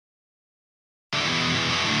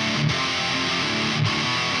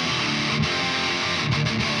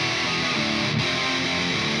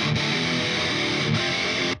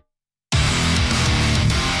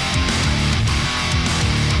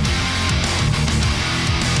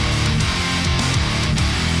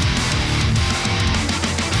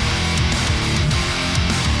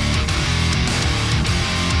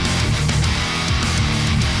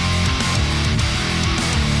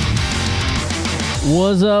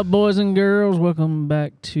What's up, boys and girls? Welcome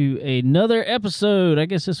back to another episode. I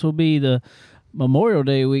guess this will be the Memorial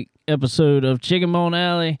Day week episode of Chicken Bone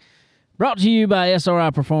Alley, brought to you by SRI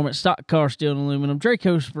Performance, Stock Car Steel and Aluminum,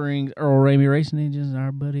 Draco Springs, Earl Ramey Racing Engines, and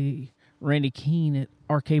our buddy Randy Keene at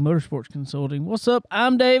RK Motorsports Consulting. What's up?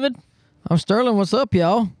 I'm David. I'm Sterling. What's up,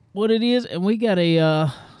 y'all? What it is, and we got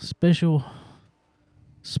a special.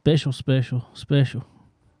 Real special.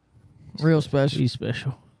 He's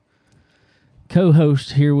special.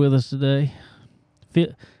 Co-host here with us today.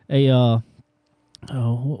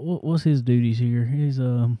 What's his duties here? He's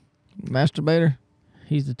Masturbator.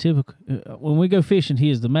 He's the typical. When we go fishing, he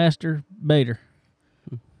is the master baiter.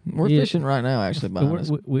 We're fishing right now, actually. Behind us.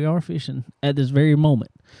 We are fishing at this very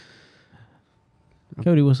moment.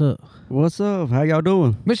 Cody, what's up? What's up? How y'all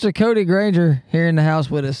doing? Mr. Cody Granger here in the house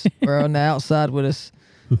with us, or on the outside with us.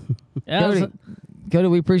 Cody,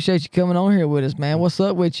 we appreciate you coming on here with us, man. What's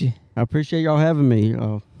up with you? I appreciate y'all having me.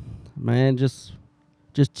 Man, just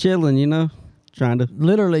chilling, you know, trying to.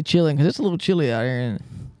 Literally chilling, because it's a little chilly out here. Isn't it?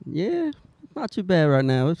 Yeah, not too bad right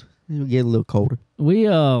now. It'll get a little colder. We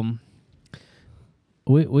are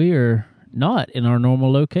not in our normal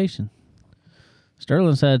location.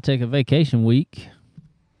 Sterling's had to take a vacation week.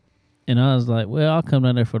 And I was like, well, I'll come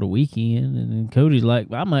down there for the weekend. And then Cody's like,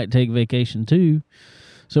 I might take vacation too.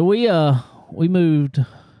 So we moved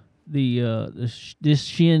this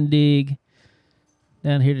shindig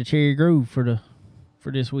down here to Cherry Grove for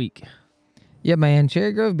this week. Yeah, man.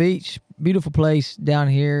 Cherry Grove Beach, beautiful place down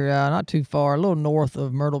here, not too far, a little north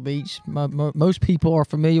of Myrtle Beach. Most people are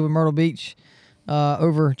familiar with Myrtle Beach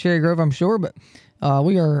over Cherry Grove, I'm sure. But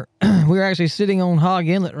we're actually sitting on Hog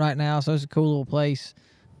Inlet right now, so it's a cool little place.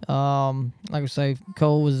 Like I say,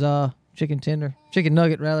 Cole was chicken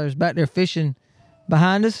nugget rather, is back there fishing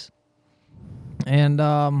behind us. And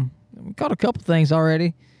we caught a couple things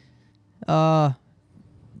already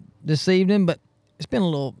this evening, but it's been a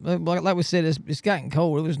little, like we said, it's gotten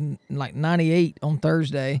cold. It was like 98 on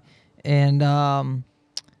Thursday, and I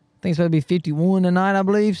think it's supposed to be 51 tonight, I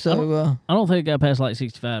believe. So I don't think it got past like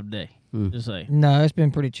 65 today. Just say. No, it's been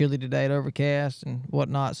pretty chilly today, overcast and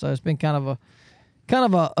whatnot. So it's been kind of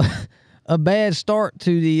a bad start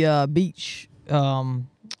to the beach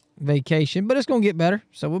vacation, but it's gonna get better,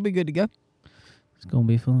 so we'll be good to go. It's gonna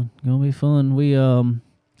be fun.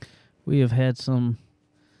 We have had some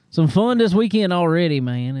fun this weekend already,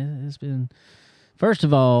 man. It's been first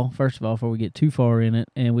of all, before we get too far in it,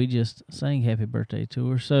 and we just sang happy birthday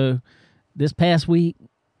to her. So this past week,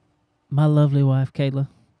 my lovely wife Kayla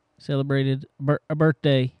celebrated a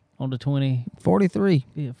birthday on the 43.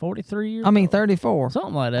 Yeah, 43 years. I mean old. 34.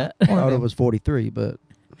 Something like that. I thought it was 43, but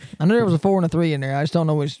I knew there was a 4 and a 3 in there. I just don't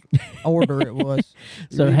know which order it was.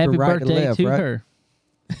 So You happy from right to birthday left, to right? her.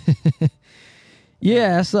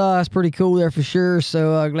 Yeah, it's pretty cool there for sure.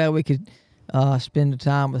 So glad we could spend the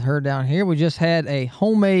time with her down here. We just had a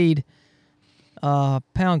homemade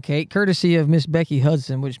pound cake, courtesy of Miss Becky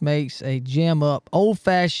Hudson, which makes a jam up, old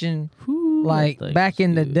fashioned, like that thing back is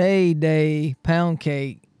in the good. day pound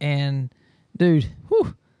cake. And dude,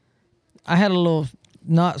 I had a little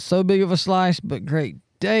not so big of a slice, but great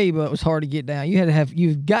day. But it was hard to get down.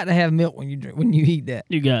 You've got to have milk when you eat that.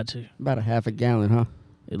 You got to. about a half a gallon, huh?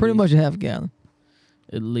 Pretty much a half a gallon.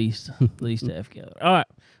 At least half gallon. All right,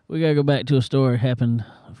 we gotta go back to a story that happened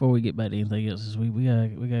before we get back to anything else this week. We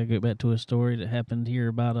gotta go back to a story that happened here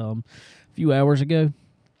about a few hours ago.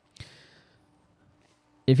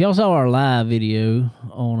 If y'all saw our live video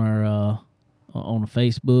on our on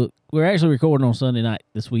Facebook, we're actually recording on Sunday night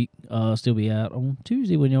this week. Still be out on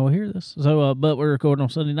Tuesday when y'all hear this. So, but we're recording on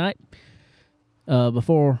Sunday night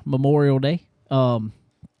before Memorial Day.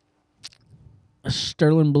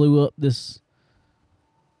 Sterling blew up this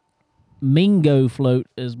Mingo float,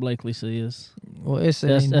 as Blakely says. Well, it's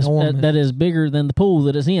enormous. That is bigger than the pool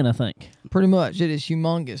that it's in, I think. Pretty much, it is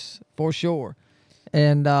humongous for sure.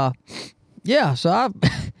 And yeah, so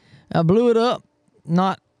I blew it up,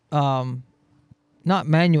 not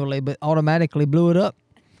manually, but automatically blew it up.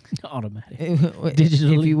 Automatic,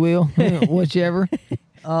 digitally, if you will, whichever.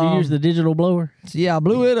 You use the digital blower. So yeah, I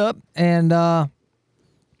blew it up and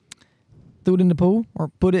threw it in the pool, or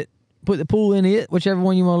put the pool in it, whichever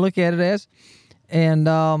one you want to look at it as. And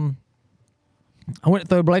I went to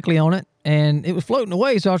throw Blakely on it, and it was floating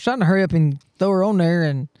away. So I was trying to hurry up and throw her on there,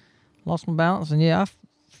 and lost my balance. And yeah, I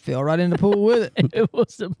fell right in the pool with it. It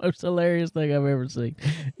was the most hilarious thing I've ever seen.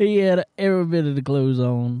 He had every bit of the clothes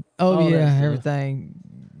on. Oh yeah, everything,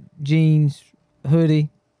 jeans, hoodie,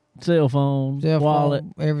 cell phone, wallet,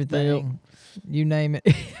 everything. belt. You name it.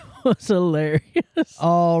 It was hilarious.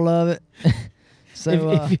 All of it.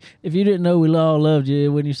 So if you didn't know we all loved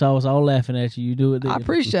you when you saw us all laughing at you, you do it then. I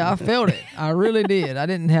appreciate it. I felt it. I really did. I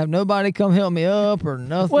didn't have nobody come help me up or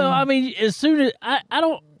nothing. Well, I mean, as soon as I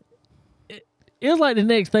don't. It was like the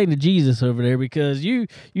next thing to Jesus over there because you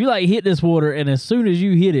like hit this water, and as soon as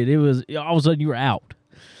you hit it, it was all of a sudden you were out.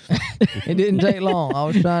 It didn't take long. I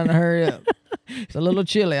was trying to hurry up. It's a little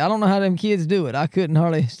chilly. I don't know how them kids do it. I couldn't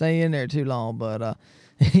hardly stay in there too long, but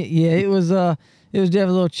yeah, it was definitely a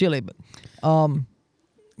little chilly, but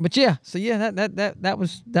yeah. So yeah,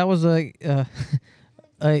 that was a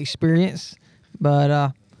experience,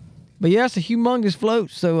 but yeah, it's a humongous float.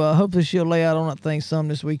 So hopefully she'll lay out on that thing some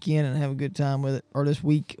this weekend and have a good time with it, or this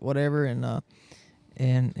week, whatever,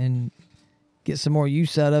 and get some more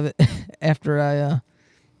use out of it after I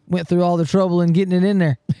went through all the trouble in getting it in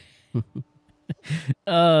there.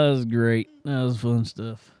 That was great. That was fun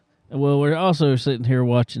stuff. Well, we're also sitting here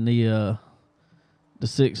watching the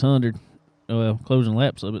 600, closing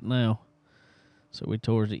laps of it now. So we're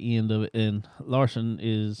towards the end of it, and Larson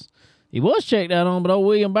he was checked out on, but old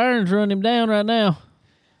William Burns run him down right now.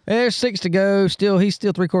 There's 6 to go. He's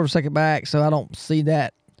still 3/4 second back, so I don't see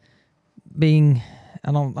that being.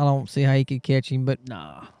 I don't see how he could catch him, but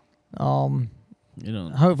Nah. You know,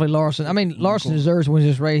 hopefully Larson. I mean, Larson deserves to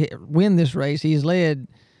win this race. He's led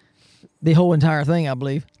the whole entire thing, I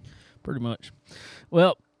believe. pretty much.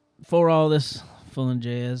 Well, for all this fun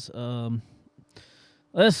jazz,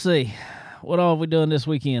 let's see. What all have we done this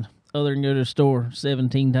weekend other than go to the store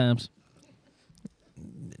 17 times?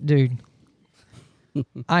 Dude,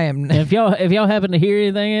 I am. And if y'all happen to hear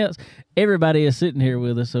anything else, everybody is sitting here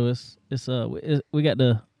with us. So we got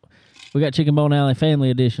Chicken Bone Alley Family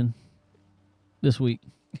Edition this week.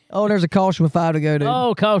 Oh, there's a caution with 5 to go, dude.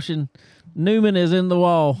 Oh, caution! Newman is in the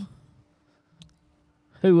wall.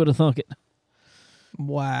 Who would have thunk it?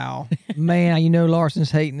 Wow, man, Larson's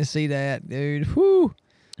hating to see that, dude. Whew.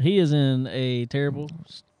 He is in a terrible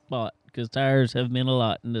spot because tires have meant a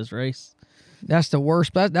lot in this race. That's the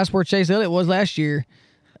worst. That's where Chase Elliott was last year.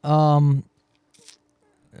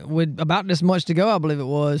 With about this much to go, I believe it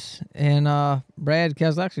was, and Brad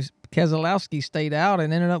Keselowski stayed out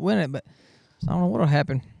and ended up winning it. But I don't know what'll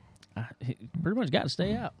happen. He pretty much got to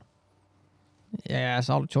stay out. Yeah, that's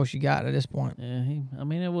all the choice you got at this point. Yeah,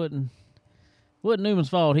 it wasn't Newman's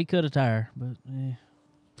fault. He cut a tire, but yeah.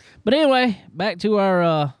 But anyway, back to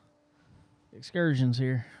our excursions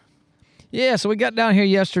here. Yeah, so we got down here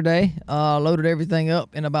yesterday, loaded everything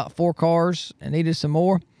up in about 4 cars and needed some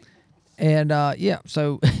more. And,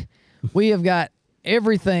 so we have got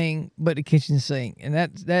everything but the kitchen sink. And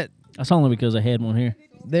That's only because I had one here.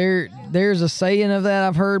 There's a saying of that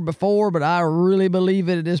I've heard before, but I really believe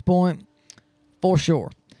it at this point for sure.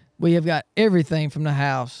 We have got everything from the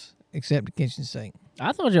house except the kitchen sink.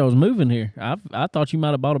 I thought y'all was moving here. I thought you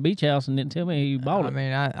might have bought a beach house and didn't tell me you bought it. I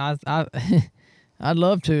mean, I I'd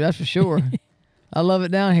love to, that's for sure. I love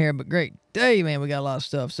it down here, but great day, man. We got a lot of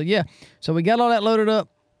stuff. So, yeah. So, we got all that loaded up,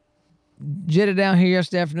 jetted down here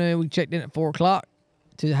yesterday afternoon. We checked in at 4 o'clock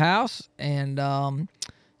to the house and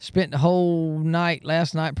spent the whole night,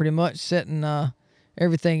 last night, pretty much, setting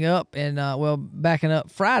everything up. And, backing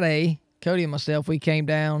up Friday, Cody and myself, we came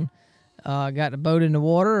down, got the boat in the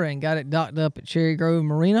water and got it docked up at Cherry Grove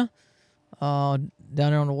Marina, down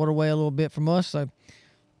there on the waterway a little bit from us. So,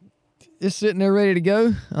 it's sitting there ready to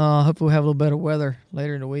go. Hopefully we'll have a little better weather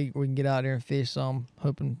later in the week. We can get out there and fish. So I'm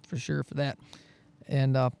hoping for sure for that.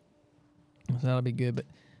 And so that'll be good. But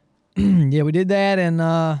yeah, we did that. And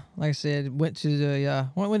like I said, went to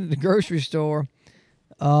the grocery store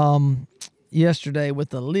yesterday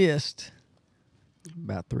with the list.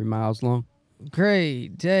 About 3 miles long.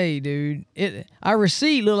 Great day, dude. Our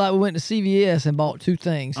receipt looked like we went to CVS and bought 2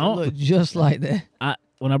 things. It looked just like that.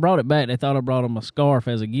 When I brought it back, they thought I brought them a scarf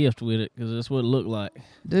as a gift with it because that's what it looked like.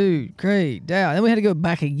 Dude, great. Damn. Then we had to go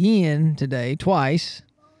back again today, twice.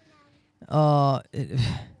 Shopping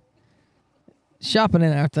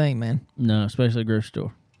ain't our thing, man. No, especially a grocery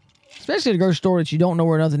store. Especially at a grocery store that you don't know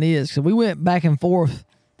where nothing is. So we went back and forth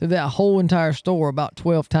through that whole entire store about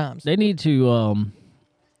 12 times. They need to,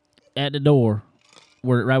 at the door,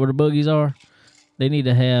 right where the buggies are, they need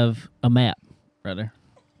to have a map right there.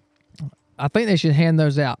 I think they should hand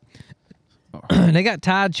those out. They got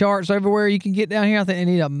tide charts everywhere you can get down here. I think they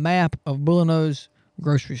need a map of Bullino's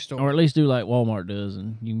grocery store. Or at least do like Walmart does,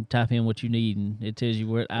 and you can type in what you need, and it tells you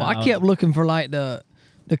where. Well, I kept looking for like the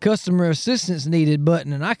customer assistance needed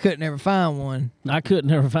button, and I couldn't ever find one. I couldn't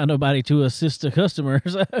ever find nobody to assist the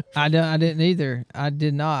customers. I didn't either. I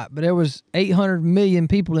did not. But there was 800 million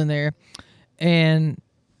people in there, and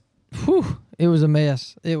Whew, it was a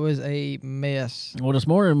mess. It was a mess. Well, this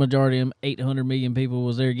morning, the majority of them 800 million people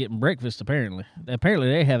was there getting breakfast. Apparently,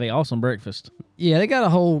 they have a awesome breakfast. Yeah, they got a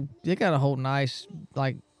whole nice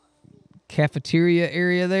like cafeteria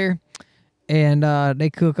area there, and they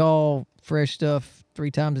cook all fresh stuff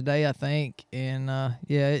 3 times a day, I think. And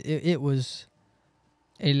yeah, it was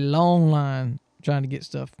a long line trying to get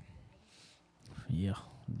stuff. Yeah,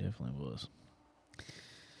 definitely was.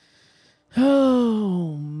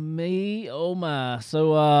 Oh me, oh my.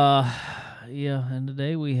 So yeah, and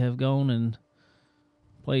today we have gone and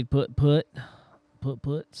played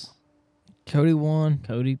puts. Cody won.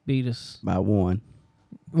 Cody beat us. By 1.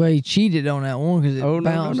 Well, he cheated on that one because it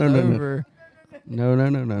bounced no. over.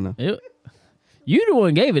 No. You the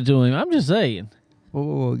one gave it to him. I'm just saying.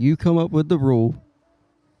 Whoa. You come up with the rule,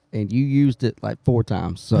 and you used it like 4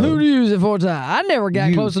 times. So, Who used it 4 times? I never got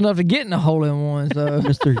You. close enough to getting a hole in one, so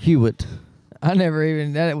Mr. Hewitt.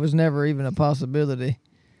 that was never even a possibility.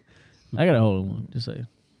 I got a hold of one. Just saying.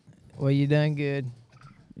 Well, you done good.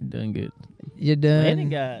 You done good. You done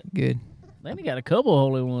Lanny got a couple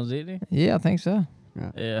hole in ones, didn't Yeah, I think so. he?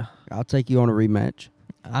 Yeah. I'll take you on a rematch.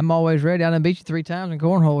 I'm always ready. I done beat you 3 times in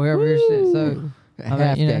cornhole wherever you're sitting. So,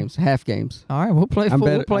 Half games. all right, we'll play I'm 4.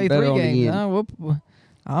 better- We'll play I'm better 3 on the games.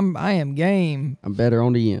 end. I am game. I'm better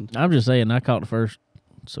on the end. I'm just saying. I caught the first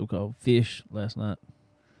so-called fish last night.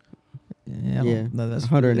 Yeah, Yeah, no, that's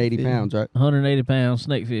 180 good. pounds, right? 180 pound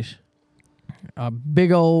snakefish. A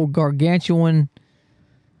big old gargantuan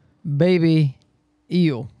baby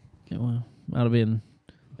eel. Yeah, well, might have been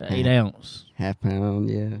 8 ounce Half pound,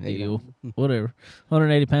 yeah. 8 eel, whatever.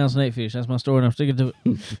 180 pound snakefish. That's my story, and I'm sticking to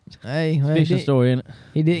it. Hey, well, Fishing story in it.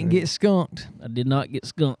 he didn't get skunked. I did not get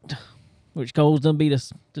skunked, which Cole's done beat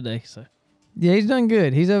us today. So Yeah, he's done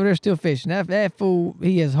good. He's over there still fishing. That fool,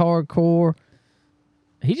 he is hardcore.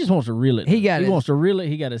 he just wants to reel it. He though. got He his- wants to reel it.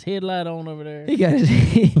 He got his headlight on over there. He got his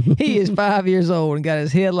he is 5 years old and got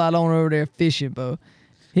his headlight on over there fishing, bro.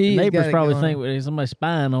 The He neighbors probably think there's somebody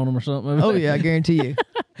spying on him or something. Oh yeah, I guarantee you.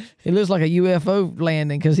 It looks like a UFO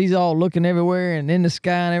landing because he's all looking everywhere and in the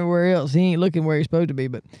sky and everywhere else. He ain't looking where he's supposed to be,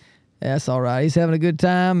 but that's all right. He's having a good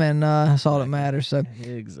time, and that's all that matters. So,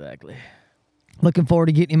 Exactly. looking forward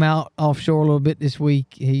to getting him out offshore a little bit this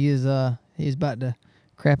week. He is about to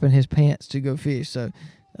crap in his pants to go fish. So,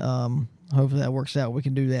 hopefully that works out. We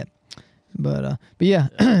can do that. But yeah,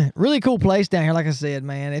 really cool place down here. Like I said,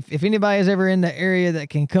 man, if anybody is ever in the area that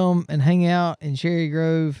can come and hang out in Cherry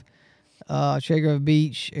Grove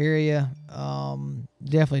Beach area,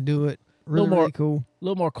 definitely do it. Really cool. A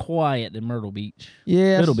little more quiet than Myrtle Beach.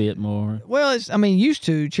 Yeah, A little bit more. Well, used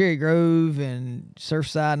to Cherry Grove and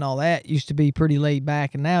Surfside and all that used to be pretty laid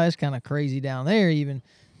back, and now it's kind of crazy down there even.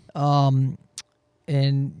 And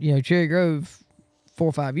Cherry Grove 4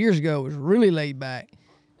 or 5 years ago was really laid back,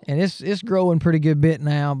 and it's growing pretty good bit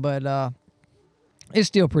now, but it's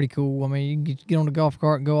still pretty cool. I mean, you can get on the golf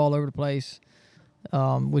cart and go all over the place,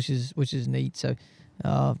 which is neat. So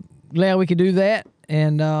glad we could do that,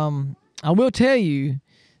 and I will tell you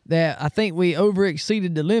that I think we over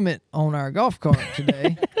exceeded the limit on our golf cart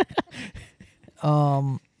today.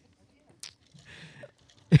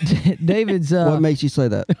 David's what makes you say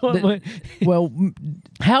that? well,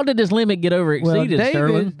 How did this limit get over exceeded,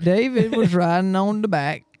 Sterling? David was riding on the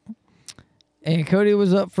back, and Cody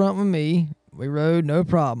was up front with me. We rode, no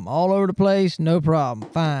problem. All over the place, no problem.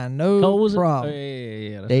 Fine, no Cole was problem.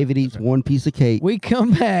 Yeah. David eats one piece of cake. We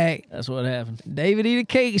come back. That's what happened. David eat a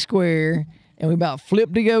cake square, and we about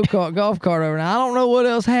flipped the golf cart over. Now, I don't know what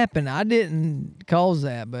else happened. I didn't cause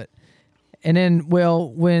that, and then, well,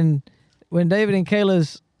 when David and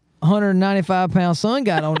Kayla's 195-pound son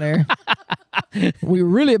got on there, we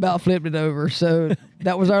really about flipped it over. So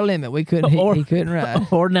that was our limit. We couldn't. He couldn't ride.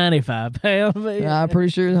 Or 95 pounds. I'm pretty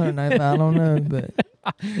sure it's 195. I don't know, but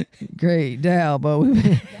great Dow. But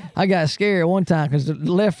I got scared one time because the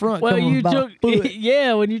left front. Well, come you about took a foot.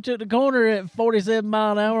 yeah when you took the corner at 47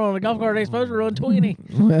 mile an hour on a golf cart, they supposed to run 20.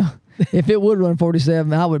 Well, if it would run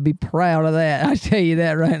 47, I would be proud of that. I tell you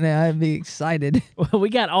that right now. I'd be excited. Well, we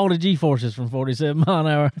got all the G forces from 47 mile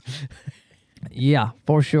an hour. Yeah,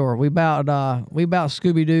 for sure. We about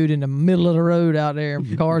Scooby Dooed in the middle of the road out there,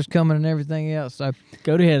 cars coming and everything else. So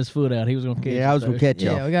Cody had his foot out. He was gonna catch. Yeah, I was going to catch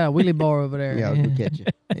yeah, y'all. we got a wheelie bar over there. Yeah, I was going to catch you.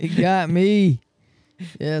 It got me.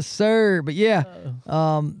 Yes, sir. But yeah,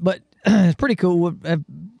 but it's pretty cool. I've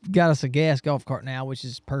got us a gas golf cart now, which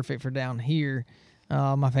is perfect for down here.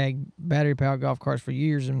 I've had battery powered golf carts for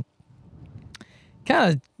years, and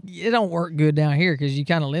kind of it don't work good down here because you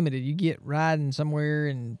kind of limited. You get riding somewhere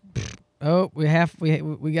and we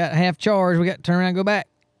got half charge. We got to turn around and go back.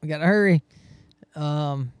 We got to hurry.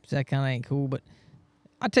 So that kind of ain't cool. But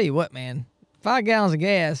I tell you what, man, 5 gallons of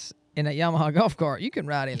gas in that Yamaha golf cart, you can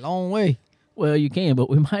ride a long way. Well, you can, but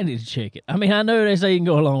we might need to check it. I mean, I know they say you can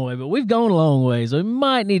go a long way, but we've gone a long way, so we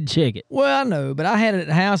might need to check it. Well, I know, but I had it at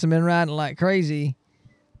the house and been riding like crazy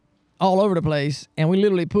all over the place, and we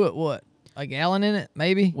literally put, what, a gallon in it,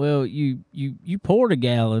 maybe? Well, you poured a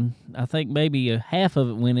gallon. I think maybe a half of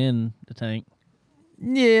it went in the tank.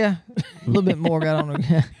 Yeah, a little bit more got on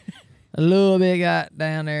the a little bit got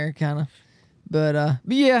down there, kind of. But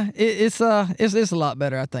yeah, it's a lot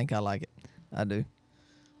better. I think I like it. I do.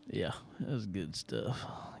 Yeah, that was good stuff.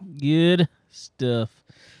 Good stuff.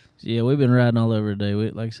 So yeah, we've been riding all over today.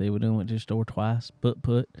 Like I say, we done went to the store twice.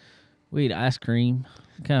 We ate ice cream.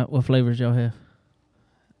 What flavors y'all have?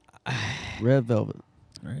 Red velvet.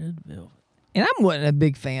 Red velvet. And I wasn't a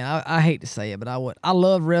big fan. I hate to say it, but I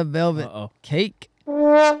love red velvet cake.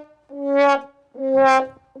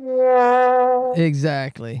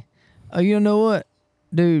 Exactly. Oh, you know what?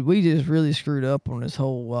 Dude, we just really screwed up on this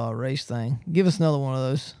whole race thing. Give us another one of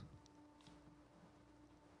those.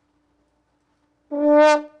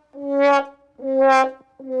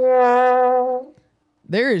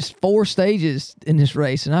 There is 4 stages in this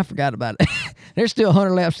race, and I forgot about it. There's still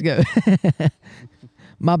 100 laps to go.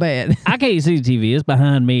 My bad. I can't see the TV. It's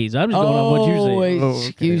behind me, so I'm just going off what you're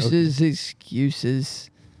saying. Excuses.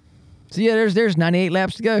 So yeah, there's 98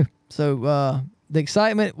 laps to go. So the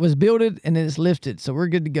excitement was builded and then it's lifted. So we're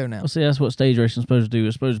good to go now. Well, see, that's what stage racing is supposed to do.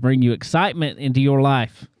 It's supposed to bring you excitement into your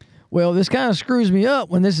life. Well, this kind of screws me up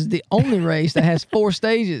when this is the only race that has 4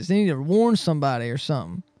 stages. They need to warn somebody or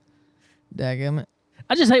something. Dadgummit.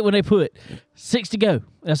 I just hate when they put 6 to go.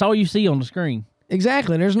 That's all you see on the screen.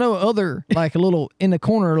 Exactly. There's no other, like a little in the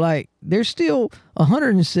corner, like there's still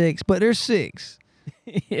 106, but there's 6.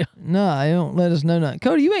 Yeah. No, they don't let us know nothing.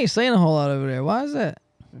 Cody, you ain't saying a whole lot over there. Why is that?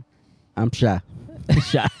 I'm shy. I'm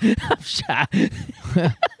shy.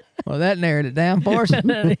 Well, that narrowed it down for us.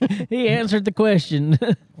 He answered the question.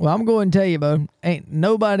 Well, I'm going to tell you, Bo, ain't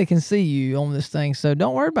nobody can see you on this thing, so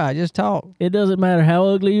don't worry about it. Just talk. It doesn't matter how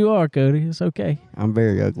ugly you are, Cody. It's okay. I'm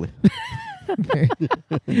very ugly.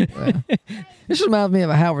 Well, this reminds me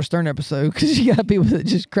of a Howard Stern episode because you got people that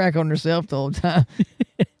just crack on themselves the whole time.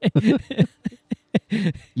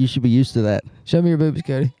 You should be used to that. Show me your boobs,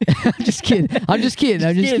 Cody. I'm just kidding. Put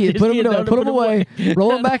them away. Roll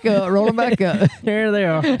them back up. There they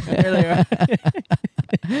are.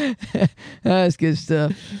 That's good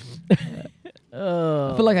stuff.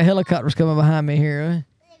 I feel like a helicopter's coming behind me here.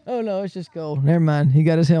 Oh, no, it's just gold. Never mind. He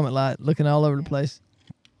got his helmet light looking all over the place.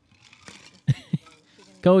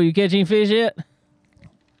 Cole, you catch any fish yet?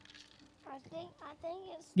 I think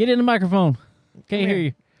it's Get in the microphone. Can't hear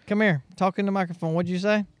you. Come here. Talk in the microphone. What'd you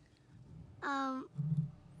say?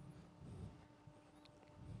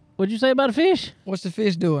 What'd you say about a fish? What's the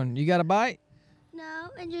fish doing? You got a bite? no,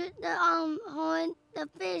 and just the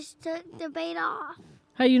fish took the bait off.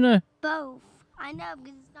 How you know? Both. I know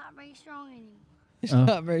because it's not very strong anymore. It's Oh,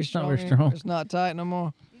 not very strong. very anymore. strong. It's not tight no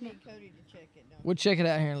more. You need Cody to check it. We'll check it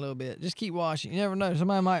out here in a little bit. Just keep watching. You never know.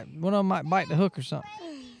 One of them might bite the hook or something.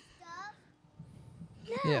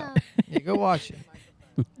 No. Yeah, go watch it.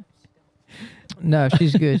 No,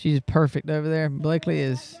 she's good. She's perfect over there. Blakely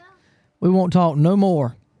is. We won't talk no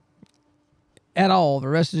more at all the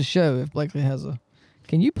rest of the show if Blakely has a.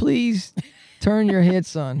 Can you please turn your head,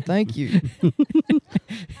 son? Thank you.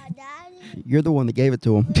 You're the one that gave it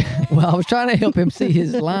to him. Well, I was trying to help him see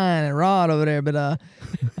his line and rod over there, but I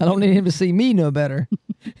don't need him to see me no better.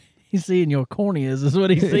 He's seeing your corneas is what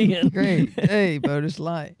he's seeing. Great. Hey, Bo, this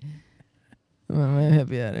light. Come on, man. Help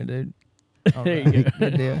you out there, dude. All There right. you go.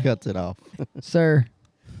 Good deal. Cuts it off. Sir,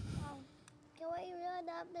 Can we reel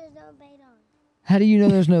up? There's no bait on it. how do you know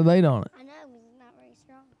there's no bait on it? I know because it's not very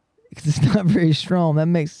strong. Because it's not very strong. That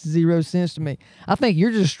makes 0 sense to me. I think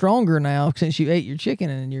you're just stronger now since you ate your chicken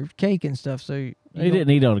and your cake and stuff. So He didn't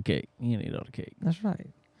eat all the cake. He didn't eat all the cake. That's right.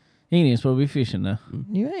 He ain't even supposed to be fishing now.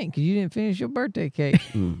 You ain't because you didn't finish your birthday cake.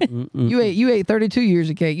 Mm. You ate 32 years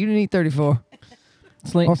of cake. You didn't eat 34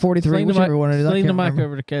 Sling, or 43, sling the whichever mic, one it is. I Sling the can't mic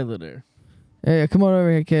remember. over to Kayla there. Yeah, come on over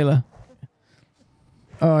here, Kayla.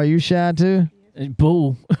 Oh, are you shy too?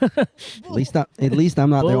 Bull. At least I'm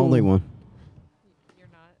not the Whoa. only one. You're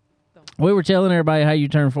not. We were telling everybody how you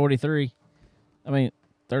turned 43. I mean,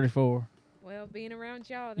 34. Well, being around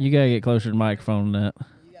y'all. You got to get closer to the microphone than that.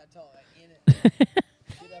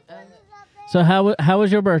 So how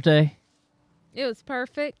was your birthday? It was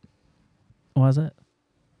perfect. Why is that?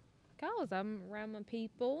 Cause I'm around my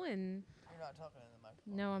people and. You're not talking in the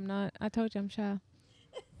microphone. No, I'm not. I told you I'm shy.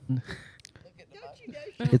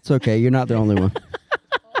 It's okay. You're not the only one.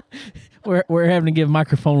 We're having to give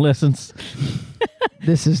microphone lessons.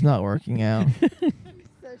 This is not working out.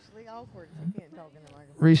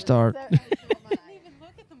 Restart.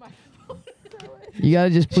 You gotta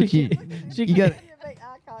just put you. She You got.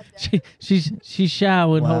 she's shy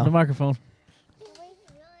when Wow. holding the microphone.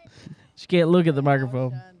 She can't look at the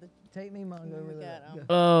microphone. Take me over there.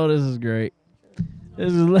 Oh, this is great.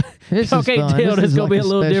 This is This y'all is can't fun. tell. This This is gonna be like a a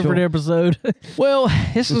little special- different episode. Well,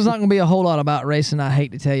 this is not gonna be a whole lot about racing. I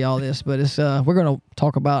hate to tell you all this, but it's we're gonna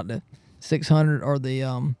talk about the 600 or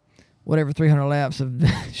the whatever 300 laps of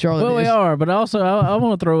Charlotte. Well, we is. are, but also I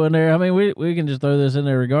want to throw in there. I mean, we can just throw this in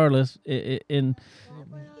there regardless. In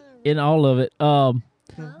all of it. How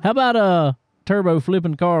about Turbo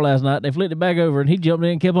flipping the car last night? They flipped it back over, and he jumped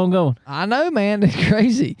in and kept on going. I know, man. It's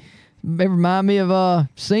crazy. They remind me of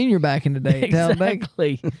Senior back in the day. at Talladega.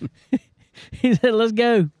 Exactly. He said, "Let's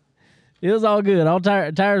go." It was all good. All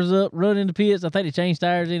tires up, run into pits. I think they changed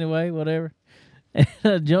tires anyway. Whatever.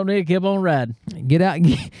 And jumped in, and kept on riding. Get out,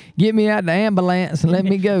 get me out the ambulance and let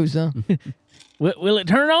me go, son. Will it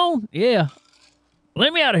turn on? Yeah.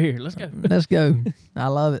 Let me out of here. Let's go. Let's go. I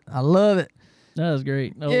love it. I love it. That was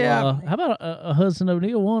great. Oh, Yeah. how about a Hudson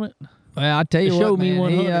O'Neal won it? Well, I tell you Show what, me man,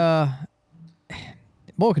 100.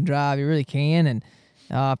 Boy can drive. He really can. And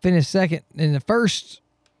finished second in the first.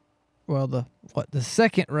 Well, the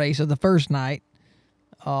second race of the first night.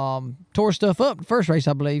 Tore stuff up the first race,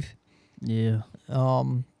 I believe. Yeah.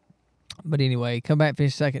 But anyway, come back,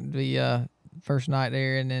 finish second the first night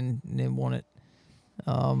there, and then won it.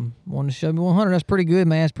 Won the Shelby 100. That's pretty good,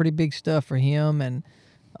 man. It's pretty big stuff for him, and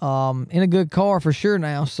in a good car for sure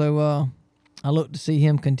now. So I look to see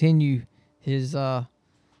him continue his luck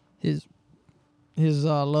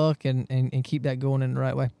and keep that going in the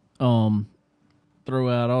right way. Throw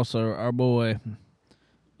out also our boy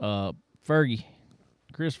Fergie,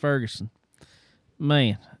 Chris Ferguson.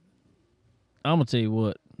 Man, I'm gonna tell you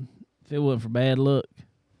what. If it wasn't for bad luck,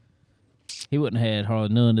 he wouldn't have had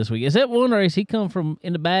hardly none this week. Except one race, he come from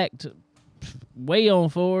in the back to way on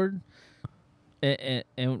forward, and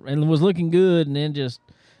was looking good, and then just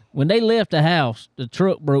when they left the house, the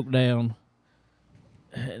truck broke down,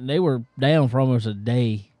 and they were down for almost a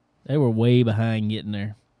day. They were way behind getting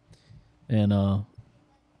there, and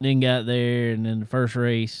then got there, and then the first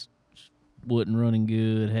race wasn't running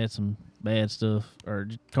good, had some bad stuff, or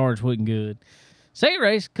cars wasn't good. Second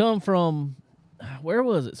race come from, where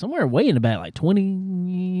was it? Somewhere way in the back, like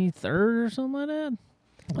 23rd or something like that.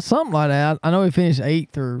 Something like that. I know he finished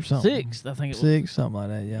 8th or something. 6th, I think it was. 6th, something like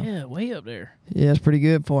that. Yeah. Yeah, way up there. Yeah, it's pretty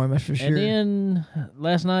good for him. That's for sure. And then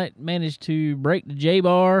last night managed to break the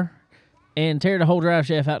J-bar and tear the whole drive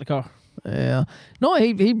shaft out the car. Yeah. No,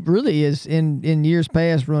 he really is in years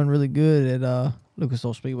past run really good at Lucas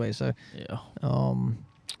Oil Speedway. So Yeah.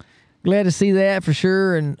 glad to see that for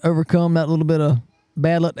sure and overcome that little bit of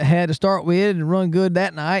bad luck they had to start with and run good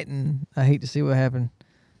that night. And I hate to see what happened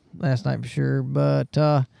last night for sure. But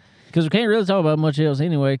Because we can't really talk about much else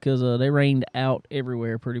anyway, because they rained out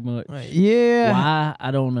everywhere pretty much. yeah. Why?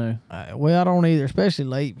 I don't know. Well, I don't either, especially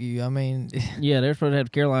Lakeview. I mean, Yeah, they're supposed to have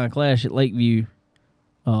the Carolina Clash at Lakeview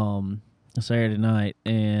Saturday night,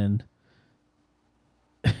 and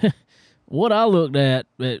what I looked at,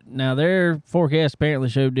 now their forecast apparently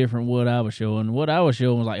showed different what I was showing. What I was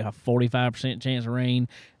showing was like a 45% chance of rain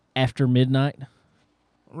after midnight,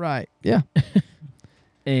 right. Yeah.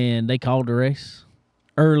 and they called the race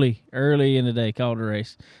early in the day, called the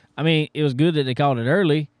race. I mean, it was good that they called it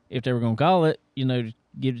early if they were going to call it, to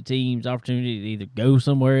give the teams opportunity to either go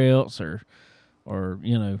somewhere else or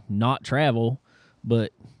not travel,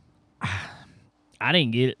 but I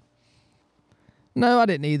didn't get it. No, I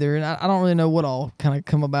didn't either, and I don't really know what all kind of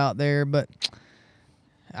come about there, but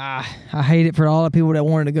I hate it for all the people that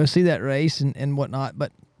wanted to go see that race and whatnot.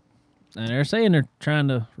 But And they're saying they're trying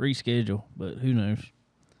to reschedule, but who knows?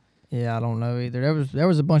 yeah, I don't know either. There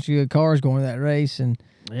was a bunch of good cars going to that race, and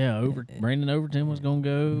Yeah, Brandon Overton was gonna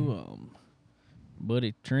go.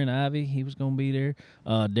 Buddy Trent Ivy, he was gonna be there.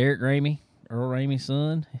 Derek Ramey, Earl Ramey's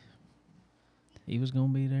son, he was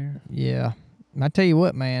gonna be there. yeah, I tell you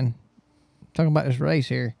what, man. Talking about this race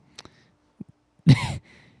here,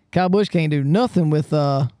 Kyle Busch can't do nothing with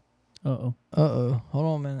Uh-oh. hold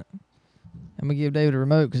on a minute. I'm gonna give David a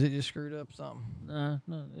remote because it just screwed up something. No,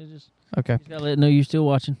 it just Okay. gotta let it know you're still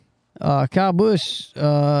watching. Kyle Busch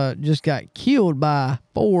just got killed by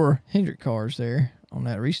 4 Hendrick cars there on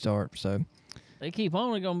that restart. So They keep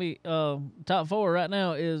only gonna be top 4 right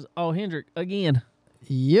now is all Hendrick again.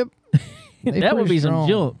 yep, They That would pretty be strong. some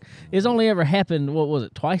junk. It's only ever happened. What was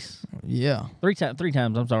it? Twice? Yeah, 3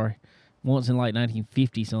 times. I'm sorry. Once in like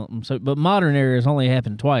 1950 something. So, but modern era has only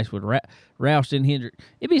happened twice with Roush and Hendrick.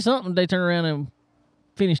 It'd be something if they turn around and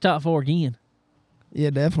finish top 4 again. yeah,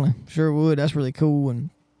 definitely, sure would. That's really cool. And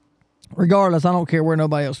regardless, I don't care where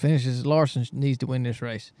nobody else finishes. Larson needs to win this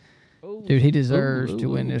race. Dude, he deserves to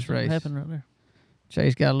win this race. Happened right there.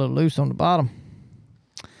 Chase got a little loose on the bottom.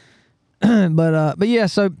 but yeah,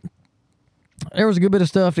 so there was a good bit of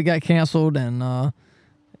stuff that got canceled, and I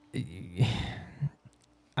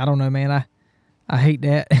don't know, man. I hate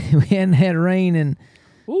that. We hadn't had rain, and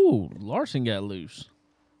Larson got loose.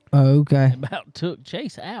 oh, okay. About took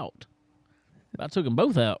Chase out. About took them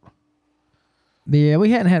both out. Yeah, we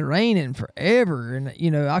hadn't had rain in forever, and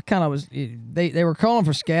I kind of was. They were calling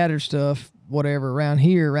for scattered stuff, whatever, around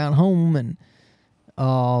here, around home, and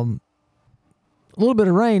a little bit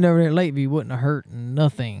of rain over there at Lakeview wouldn't have hurt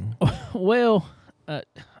nothing. Well, I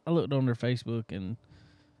looked on their Facebook, and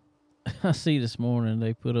I see this morning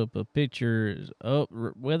they put up a picture.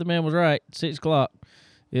 Weatherman was right. 6 o'clock.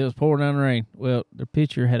 It was pouring down rain. Well, the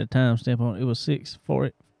picture had a timestamp on it. It was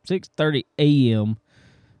 6:30 a.m.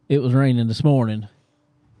 It was raining this morning.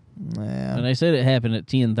 Yeah. And they said it happened at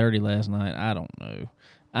 10:30 last night. I don't know.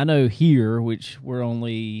 I know here, which we're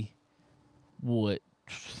only,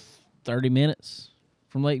 30 minutes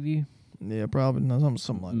from Lakeview? Yeah, probably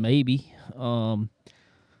something like that. Maybe.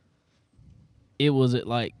 It was at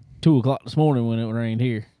like 2 o'clock this morning when it rained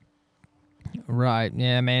here. Right.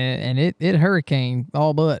 Yeah, man. And it hurricane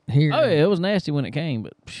all but here. Oh, yeah, it was nasty when it came,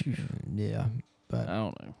 but Yeah. I But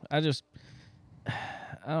don't know. I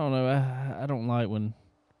don't know. I don't like when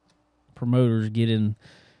promoters get in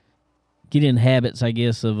habits, I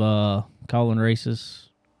guess, of calling races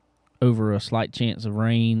over a slight chance of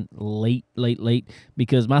rain late.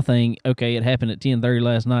 Because my thing, okay, it happened at 10:30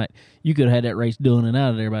 last night. You could have had that race done and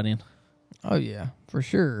out of there by then. oh yeah, for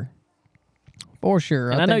sure. For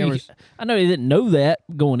sure. And I know you didn't know that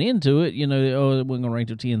going into it. It wasn't going to rain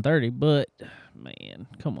till 10:30. But man,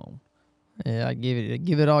 come on. Yeah, I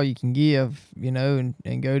give it all you can give,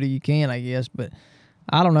 and go till you can, I guess. But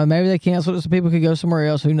I don't know. Maybe they canceled it so people could go somewhere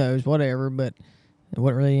else. Who knows? Whatever. But it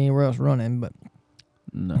wasn't really anywhere else running. But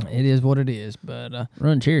No, it is what it is. But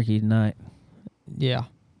run Cherokee tonight. yeah.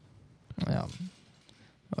 Yeah.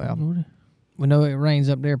 Well, we know it rains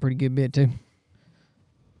up there a pretty good bit too.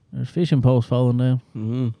 There's fishing poles falling down.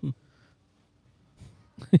 Mm-hmm.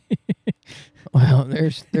 Well,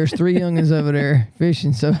 there's 3 youngins over there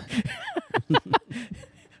fishing. So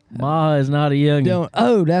Ma is not a youngin'.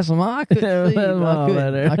 oh, that's Ma. I couldn't see. That's Ma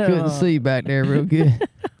back there. I couldn't see back there real good.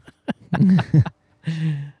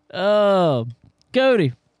 Oh,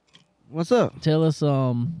 Cody, What's up? tell us.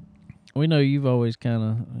 We know you've always kind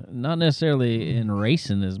of not necessarily in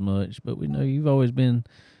racing as much, but we know you've always been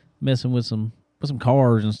messing with some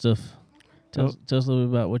cars and stuff. Tell us a little bit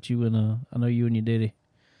about what you and I know you and your daddy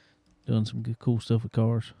doing some good cool stuff with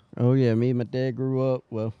cars. Oh yeah, me and my dad grew up.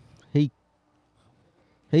 Well,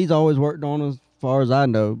 he's always worked on as far as I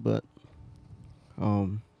know, but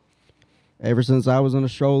ever since I was in a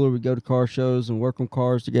stroller, we'd go to car shows and work on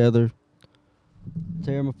cars together,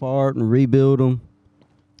 tear them apart and rebuild them,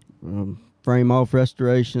 frame off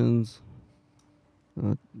restorations.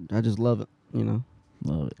 I just love it,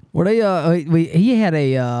 Love it. Well, he had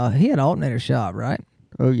an alternator shop, right?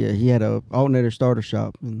 Oh yeah, he had a alternator starter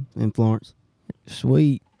shop in Florence.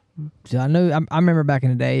 Sweet. So I know. I remember back in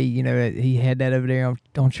the day, he had that over there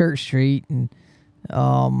on Church Street, and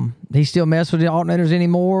he still mess with the alternators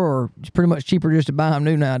anymore, or it's pretty much cheaper just to buy them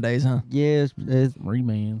new nowadays, huh? Yeah, it's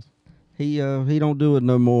Remans. he don't do it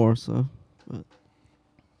no more. So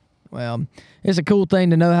Well, it's a cool thing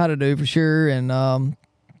to know how to do for sure, and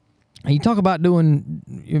you talk about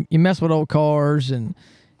doing, you mess with old cars and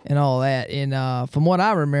all that. And from what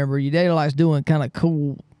I remember, your daddy likes doing kind of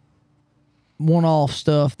cool one-off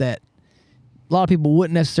stuff that a lot of people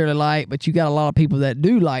wouldn't necessarily like, but you got a lot of people that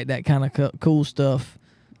do like that kind of cool stuff.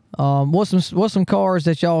 What's some cars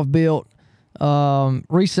that y'all have built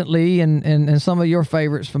recently, and some of your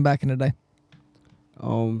favorites from back in the day?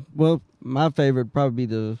 well, my favorite would probably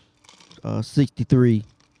be the 63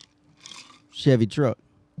 Chevy truck.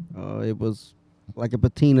 It was like a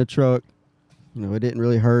patina truck. It didn't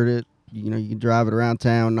really hurt it. You can drive it around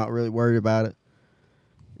town, not really worried about it.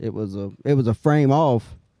 It was a frame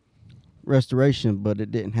off restoration, but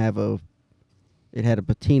it had a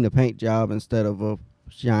patina paint job instead of a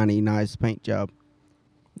shiny, nice paint job.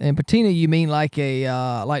 And patina, you mean like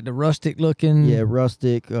like the rustic looking? Yeah,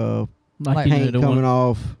 rustic, Like paint the coming one,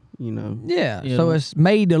 off, Yeah. Yeah. So it's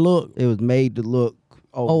made to look It was made to look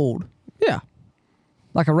old. Yeah.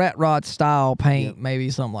 Like a rat rod style paint, Yep. maybe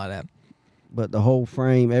something like that. But the whole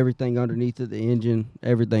frame, everything underneath of the engine,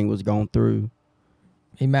 everything was gone through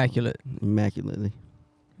Immaculate. immaculately.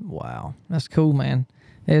 Wow. That's cool, man.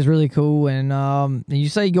 That is really cool. And you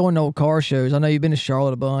say you go into old car shows. I know you've been to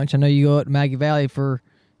Charlotte a bunch. I know you go out to Maggie Valley for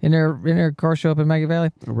in their car show up in Maggie Valley.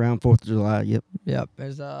 Around 4th of July, yep. Yep.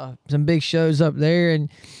 There's some big shows up there,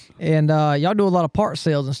 and y'all do a lot of part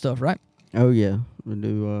sales and stuff, right? Oh, yeah. We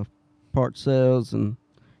do part sales, and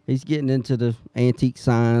he's getting into the antique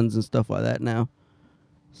signs and stuff like that now.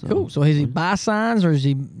 So, Cool. So does he buy signs, or does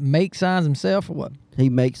he make signs himself, or what? He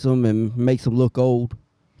makes them and makes them look old,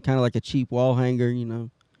 kind of like a cheap wall hanger, you know.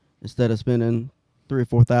 Instead of spending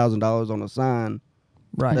 $3,000 or $4,000 on a sign,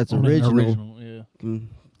 Right. that's On an original. yeah. You can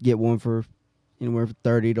get one for anywhere from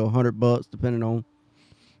 $30 to $100, depending on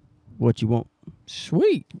what you want.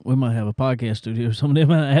 Sweet. We might have a podcast studio. Some of them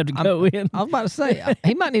might have to go in. I was about to say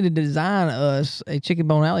he might need to design us a Chicken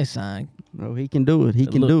Bone Alley sign. No, he can do it. He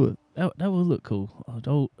can do it. That would look cool.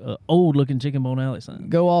 Old looking Chicken Bone Alley sign.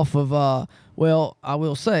 Go off of well, I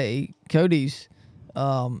will say Cody's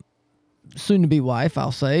soon to be wife,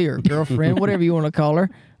 I'll say, or girlfriend, whatever you want to call her.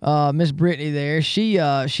 Miss Brittany there. She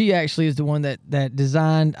actually is the one that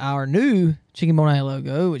designed our new Chicken Bone Alley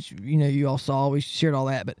logo, which you all saw. We shared all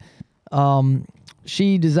that, but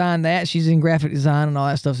she designed that. She's in graphic design and all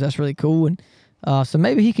that stuff, so that's really cool. And so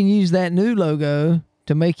maybe he can use that new logo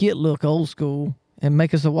to make it look old school and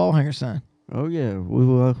make us a wall hanger sign. Oh, yeah.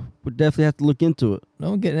 We'll definitely have to look into it.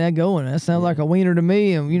 No, getting that going. That sounds like a wiener to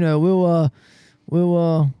me, and we'll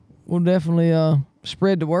definitely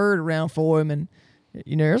spread the word around for him. And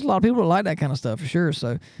there's a lot of people that like that kind of stuff for sure.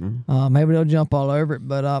 So maybe they'll jump all over it.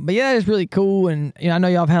 But yeah, it's really cool. And I know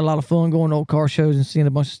y'all have had a lot of fun going to old car shows and seeing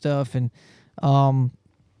a bunch of stuff. And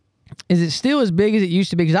is it still as big as it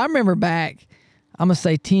used to be? Because I remember back, I'm going to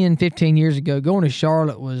say 10, 15 years ago, going to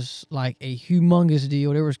Charlotte was like a humongous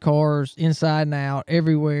deal. There was cars inside and out,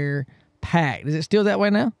 everywhere, packed. Is it still that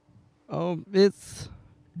way now? It's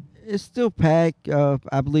still packed.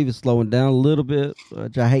 I believe it's slowing down a little bit,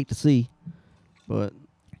 which I hate to see. But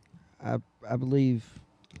I believe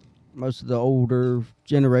most of the older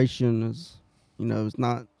generation is, it's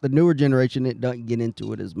not the newer generation. It doesn't get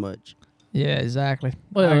into it as much. Yeah, exactly.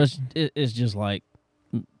 Well, it's just like,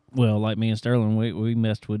 like me and Sterling, we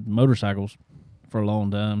messed with motorcycles for a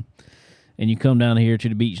long time. And you come down here to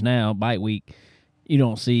the beach now, bike week, you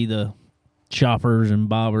don't see the choppers and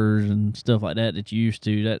bobbers and stuff like that you used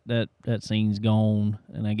to. That scene's gone.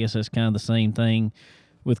 And I guess that's kind of the same thing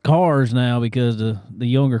with cars now, because the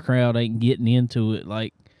younger crowd ain't getting into it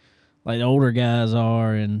like the older guys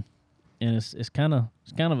are, and it's kind of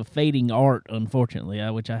a fading art, unfortunately,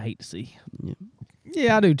 which I hate to see.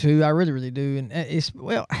 Yeah, I do too. I really, really do. And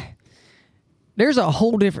there's a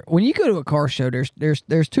whole different. When you go to a car show,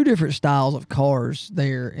 there's two different styles of cars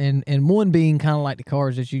there, and one being kind of like the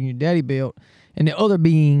cars that you and your daddy built, and the other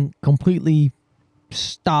being completely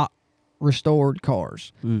stock restored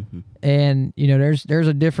cars. Mm-hmm. And there's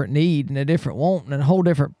a different need and a different want and a whole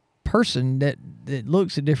different person that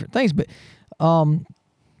looks at different things. But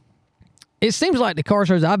it seems like the car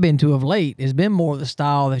shows I've been to of late has been more of the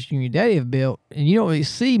style that you and your daddy have built, and you don't really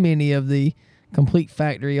see many of the complete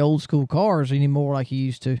factory old school cars anymore like you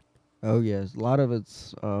used to. Oh, yes. A lot of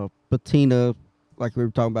it's patina, like we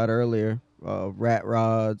were talking about earlier, rat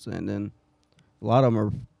rods, and then a lot of them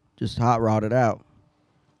are just hot rodded out.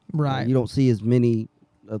 Right. You don't see as many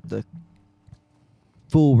of the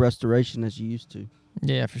full restoration as you used to.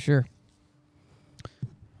 Yeah, for sure.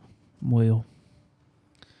 Well,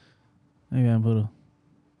 maybe I can put a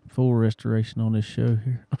full restoration on this show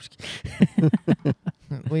here. I'm just kidding.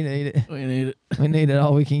 We need it. We need it. We need it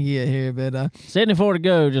all we can get here. But 74 to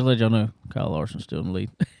go. Just let y'all know, Kyle Larson's still in the lead.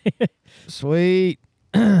 sweet.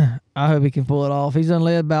 I hope he can pull it off. He's done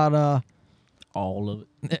led about All of it.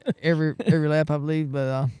 every lap, I believe.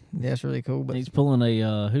 But yeah, it's really cool. But He's pulling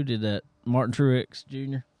a who did that? Martin Truex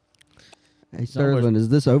Jr. Hey, Sterling, is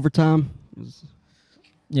this overtime?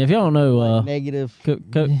 Yeah, if y'all don't know, Negative.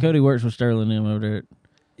 Cody works with Sterling them over there.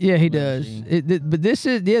 yeah, he Let me does. see. But this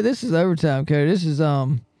is overtime, Cody. This is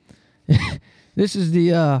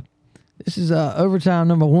this is overtime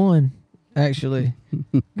number 1 actually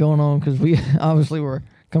going on, because we obviously were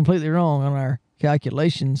completely wrong on our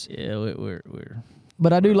calculations. Yeah, we're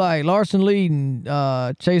But I do like Larson leading,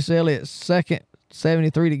 Chase Elliott second,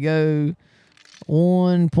 73 to go,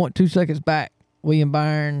 1.2 seconds back. William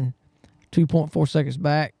Byron, 2.4 seconds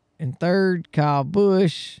back. In third, Kyle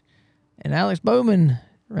Busch and Alex Bowman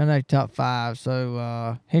around that top 5.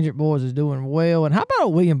 So Hendrick Boys is doing well. And how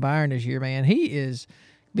about William Byron this year, man? He is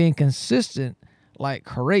being consistent like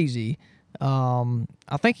crazy.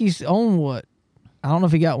 I think he's on what? I don't know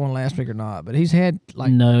if he got one last week or not, but he's had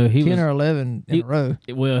like no, he 10 was, or 11 in a row.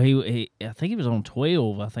 Well, he I think he was on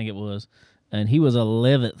 12. I think it was, and he was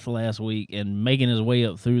 11th last week and making his way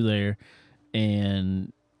up through there.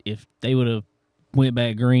 And if they would have went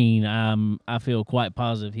back green, I feel quite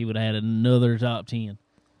positive he would have had another top 10.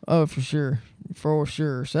 Oh, for sure. For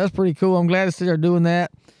sure. So that's pretty cool. I'm glad to see they're doing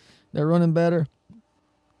that. They're running better.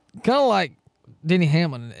 Kind of like Denny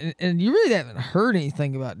Hamlin. And you really haven't heard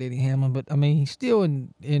anything about Denny Hamlin, but, I mean, he's still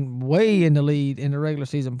way in the lead in the regular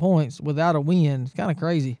season points without a win. It's kind of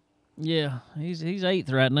crazy. Yeah, he's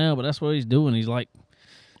 8th right now, but that's what he's doing. He's like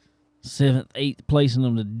 7th, 8th, placing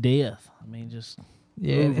them to death. I mean, just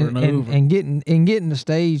over and over. And getting the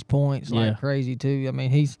stage points Yeah. like crazy, too. I mean,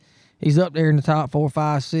 he's up there in the top 4,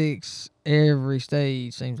 5, 6 every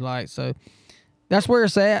stage, seems like. So that's where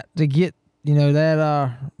it's at to get,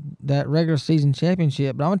 that regular season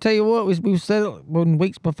championship. But I'm gonna tell you what, we've said it in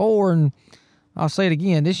weeks before, and I'll say it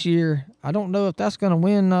again. This year, I don't know if that's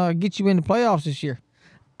gonna get you in the playoffs this year.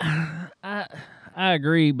 I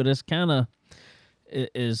agree, but it's kind of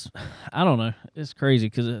I don't know. It's crazy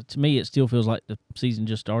because to me it still feels like the season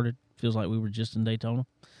just started. Feels like we were just in Daytona,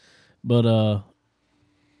 but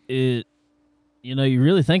you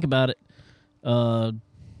really think about it.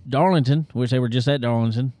 Darlington, which they were just at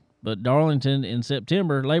Darlington, but Darlington in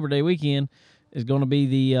September, Labor Day weekend, is going to be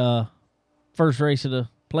the first race of the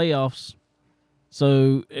playoffs.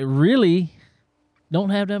 So it really don't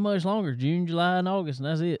have that much longer. June, July, and August, and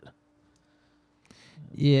that's it.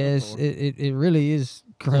 Yes, it really is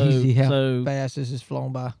crazy how fast this has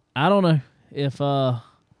flown by. I don't know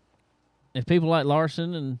if people like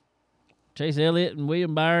Larson and Chase Elliott and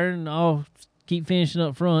William Byron all keep finishing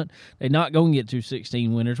up front, they're not going to get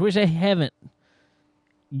 216 winners, which they haven't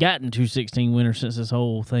gotten 216 winners since this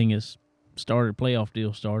whole thing has started, playoff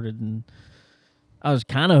deal started. And I was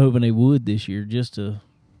kind of hoping they would this year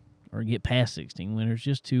or get past 16 winners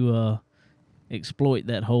just to exploit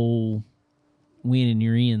that whole win and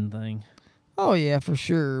you're in thing. Oh, yeah, for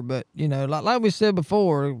sure. But, like we said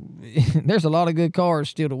before, there's a lot of good cars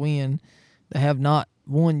still to win that have not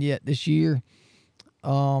won yet this year.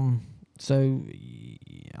 So,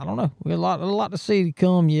 I don't know. We got a lot to see to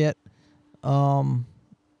come yet.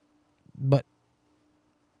 But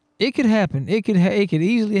it could happen. It could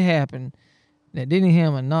easily happen that Denny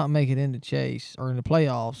Hamlin not make it into Chase or in the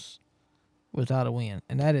playoffs without a win.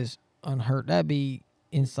 And that is unheard. That'd be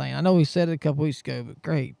insane. I know he said it a couple weeks ago, but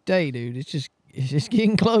great day, dude. It's just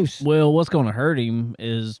getting close. Well, what's going to hurt him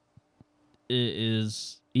is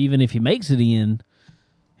even if he makes it in,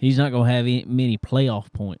 he's not going to have many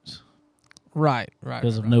playoff points. Right.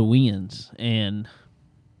 Because of no wins.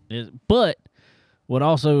 But what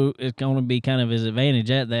also is going to be kind of his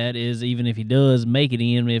advantage at that is even if he does make it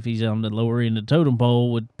in, if he's on the lower end of the totem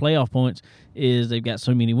pole with playoff points, is they've got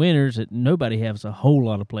so many winners that nobody has a whole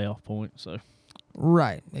lot of playoff points. So.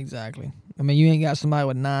 Right, exactly. I mean, you ain't got somebody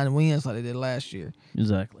with 9 wins like they did last year.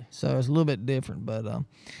 Exactly. So it's a little bit different. But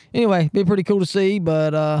anyway, be pretty cool to see.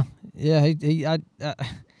 But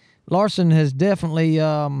Larson has definitely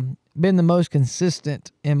been the most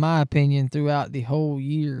consistent, in my opinion, throughout the whole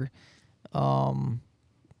year.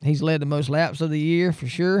 He's led the most laps of the year for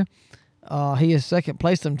sure. He has second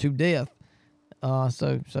placed them to death.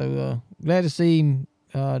 So glad to see him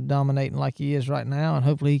dominating like he is right now, and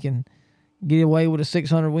hopefully he can get away with a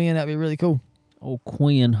 600 win. That'd be really cool. Old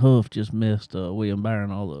Quinn Huff just messed William Byron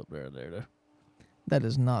all up there. That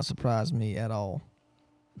does not surprise me at all.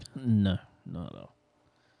 No, not at all.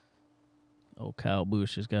 Old Kyle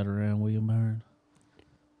Busch just got around William Byron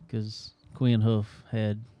because Quinn Huff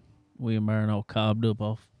had William Byron all cobbed up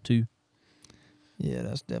off 2. Yeah,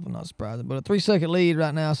 that's definitely not surprising. But a 3-second lead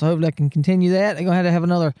right now, so hopefully they can continue that. They're going to have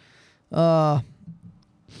another at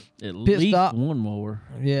pit least stop. one more.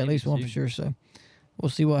 Yeah, at least one for sure. So we'll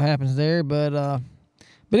see what happens there. But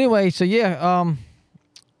anyway, so yeah,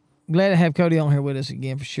 glad to have Cody on here with us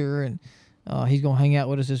again for sure. And he's going to hang out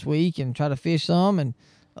with us this week and try to fish some. And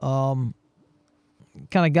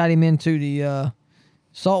kind of got him into the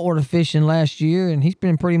saltwater fishing last year, and he's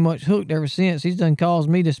been pretty much hooked ever since. He's done caused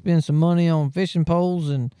me to spend some money on fishing poles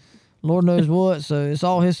and Lord knows what, so it's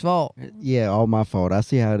all his fault. Yeah, all my fault. I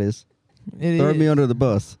see how it is. It Throw is. me under the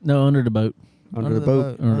bus. No, under the boat. Under the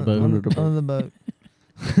boat. Under the boat. Under the boat. Under the boat.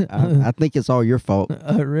 I think it's all your fault.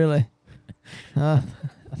 Really? I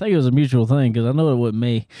think it was a mutual thing because I know it wasn't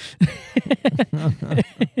me.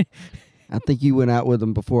 I think you went out with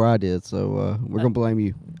them before I did, so we're going to blame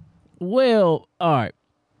you. Well, all right.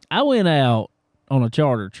 I went out on a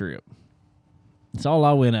charter trip. That's all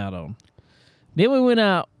I went out on. Then we went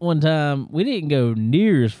out one time. We didn't go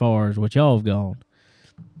near as far as what y'all have gone.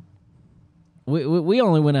 We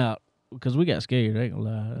only went out because we got scared. I ain't gonna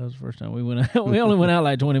lie. That was the first time we went out. We only went out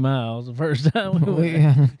like 20 miles the first time we went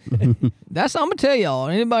out. That's I'm gonna tell y'all.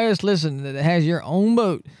 Anybody that's listening that has your own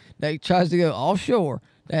boat that tries to go offshore,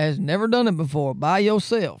 that has never done it before by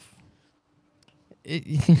yourself,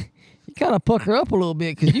 you kind of pucker up a little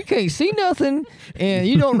bit because you can't see nothing and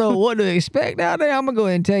you don't know what to expect out there. I'm going to go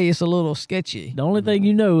ahead and tell you it's a little sketchy. The only thing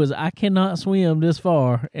you know is I cannot swim this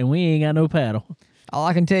far, and we ain't got no paddle. All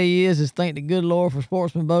I can tell you is thank the good Lord for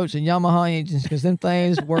Sportsman boats and Yamaha engines because them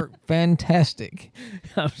things work fantastic.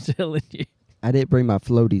 I'm telling you. I didn't bring my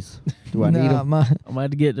floaties. Do I need them? I'm gonna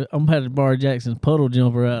have to have to borrow Jackson's puddle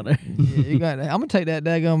jumper out there. Yeah, you got. I'm gonna take that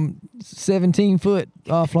daggum 17-foot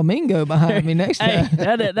flamingo behind me next Hey,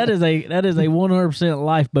 time. that is a 100%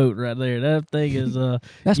 lifeboat right there. That thing is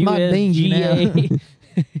That's my dinghy USGA.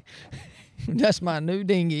 now. That's my new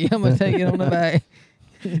dinghy. I'm gonna take it on the back.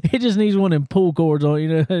 It just needs one of them pull cords on it, you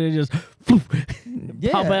know. It just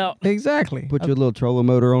pop out. Exactly. Put your little trolling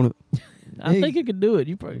motor on it. I think it could do it.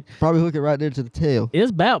 You Probably hook it right there to the tail. it's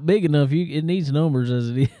about big enough. It needs numbers as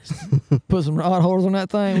it is. Put some rod holders on that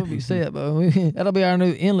thing. We'll be set, bro. That'll be our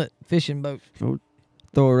new inlet fishing boat.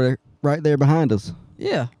 Throw it right there behind us.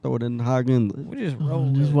 Yeah. Throw it in the high inlet. We just roll.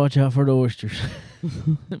 Just with it. watch out for the oysters.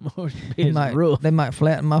 Them oyster beds rough. They might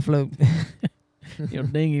flatten my float. Your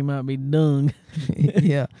dinghy might be dung.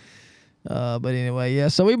 Yeah. But anyway, yeah.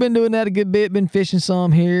 So we've been doing that a good bit. Been fishing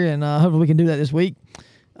some here, and hopefully we can do that this week.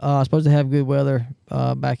 Supposed to have good weather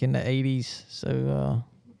back in the 80s. So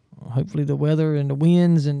hopefully the weather and the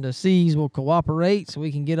winds and the seas will cooperate so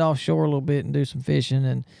we can get offshore a little bit and do some fishing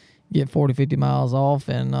and get 40, 50 miles off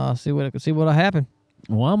and see what'll happen.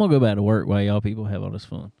 Well, I'm gonna go back to work while y'all people have all this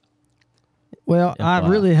fun. Well, I FYI.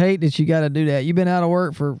 really hate that you got to do that. You've been out of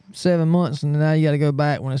work for 7 months, and now you got to go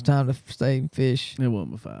back when it's time to stay and fish. It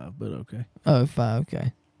wasn't but 5, but okay. Oh, 5,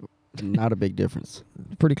 okay. Not a big difference.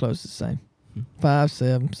 Pretty close to the same. 5,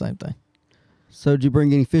 7, same thing. So did you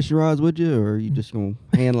bring any fishing rods with you, or are you just going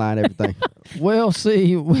to hand line everything? Well,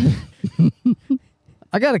 see,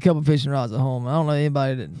 I got a couple fishing rods at home. I don't know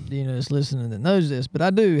anybody that that's listening that knows this, but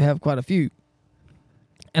I do have quite a few.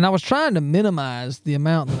 And I was trying to minimize the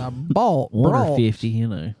amount that I brought 1 or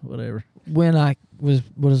 50, whatever. when I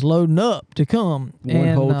was loading up to come. One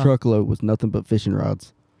and, whole truckload was nothing but fishing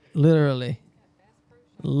rods. Literally.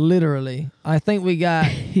 I think we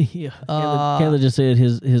got. Yeah. Kayla just said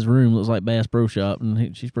his room looks like Bass Pro Shop,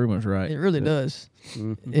 and she's pretty much right. It really does.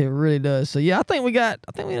 Mhm. It really does. So yeah, I think we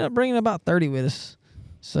ended up bringing about 30 with us.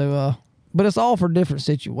 So, but it's all for different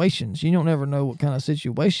situations. You don't ever know what kind of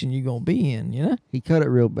situation you're gonna be in. He cut it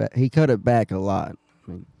real back. He cut it back a lot.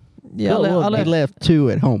 Yeah, He left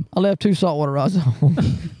 2 at home. I left 2 saltwater rods at home.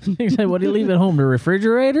 You say, what do you leave at home? The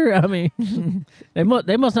refrigerator? I mean, they must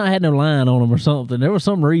not have no line on them or something. There was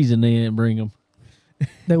some reason they didn't bring them.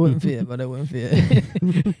 They wouldn't fit, but they wouldn't fit.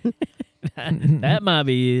 That might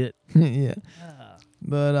be it. Yeah.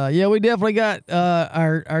 But yeah, we definitely got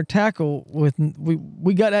our tackle with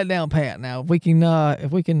we got that down pat now. If we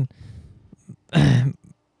can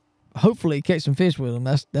hopefully catch some fish with them,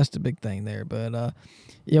 that's the big thing there. But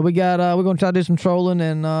yeah, we're gonna try to do some trolling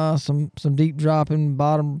and some deep dropping,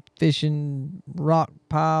 bottom fishing, rock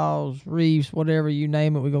piles, reefs, whatever you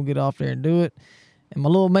name it. We're gonna get off there and do it. And my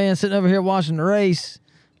little man sitting over here watching the race,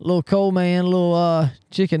 little Cole man, little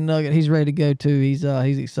chicken nugget, he's ready to go too. He's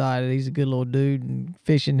excited. He's a good little dude and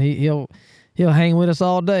fishing. He'll hang with us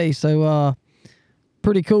all day. So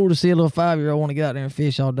pretty cool to see a little 5-year-old want to get out there and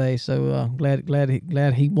fish all day. So glad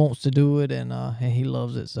he wants to do it and he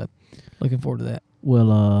loves it. So looking forward to that.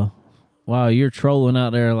 Well, while you're trolling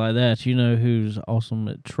out there like that, you know who's awesome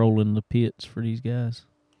at trolling the pits for these guys?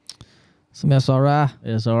 Some SRI.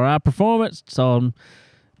 SRI Performance. Saw them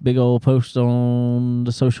big old post on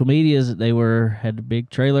the social medias that they had a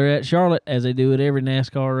big trailer at Charlotte, as they do at every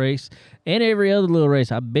NASCAR race and every other little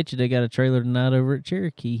race. I bet you they got a trailer tonight over at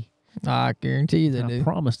Cherokee. I guarantee you they I do.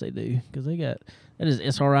 promise they do, because that is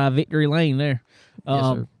SRI Victory Lane there. Yes,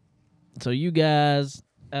 sir. So you guys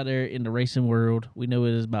out there in the racing world, we know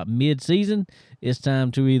it is about mid-season. It's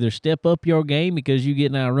time to either step up your game because you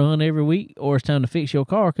getting outrun every week, or it's time to fix your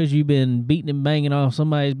car because you've been beating and banging off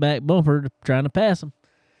somebody's back bumper trying to pass them.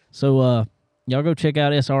 So y'all go check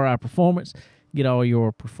out SRI Performance. Get all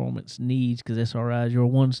your performance needs, because SRI is your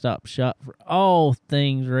one-stop shop for all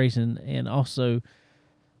things racing, and also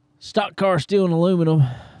stock car steel and aluminum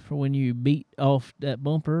for when you beat off that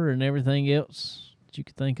bumper and everything else that you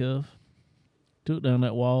could think of. Took down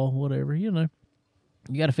that wall, whatever, you got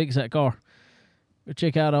to fix that car. Go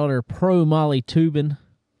check out all their Pro Moly tubing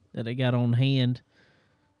that they got on hand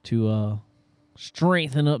to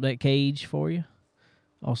strengthen up that cage for you.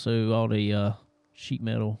 Also, all the sheet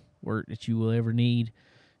metal work that you will ever need.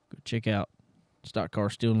 Go check out Stock Car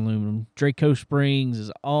Steel and Aluminum. Draco Springs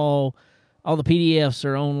is all the PDFs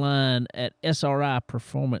are online at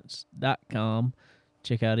sriperformance.com.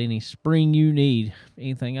 check out any spring you need.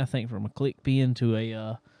 Anything, I think, from a click pin to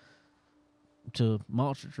a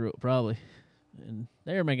monster truck, probably. And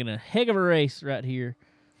they're making a heck of a race right here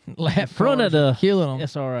Lap front of cars are the killing them.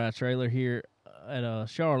 SRI trailer here at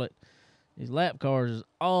Charlotte. These lap cars is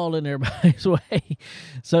all in everybody's way.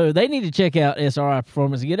 So they need to check out SRI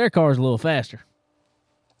Performance and get their cars a little faster.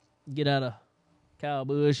 Get out of Kyle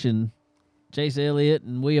Busch and Chase Elliott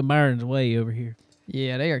and William Byron's way over here.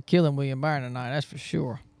 Yeah, they are killing William Byron tonight. That's for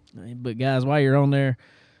sure. But guys, while you're on there,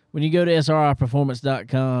 when you go to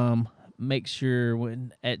sriperformance.com, make sure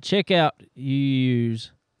when at checkout you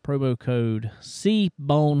use promo code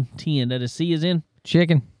CBONE10. That is C as in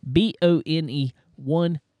Chicken. BONE10.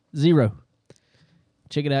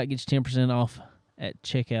 Check it out. Get you 10% off at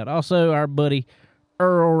checkout. Also, our buddy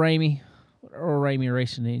Earl Ramey, Earl Ramey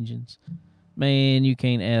Racing Engines. Man, you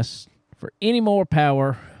can't ask for any more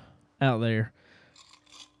power out there.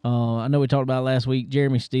 I know we talked about it last week.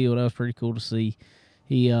 Jeremy Steele, that was pretty cool to see.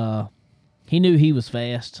 He knew he was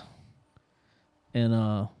fast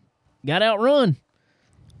and got outrun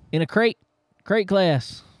in a crate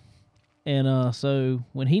class. And so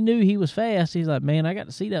when he knew he was fast, he's like, man, I got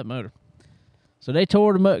to see that motor. So they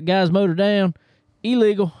tore the guy's motor down.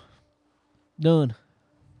 Illegal. Done.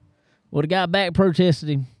 Well, the guy back protested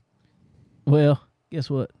him. Well, guess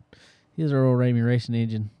what? His Earl Ramey Racing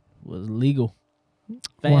engine was legal.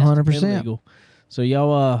 Fast 100%. and legal. So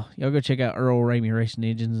y'all go check out Earl Ramey Racing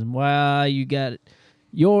Engines. And while you got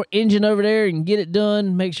your engine over there and get it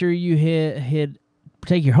done, make sure you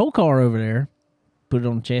take your whole car over there, put it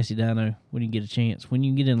on the chassis dyno when you get a chance, when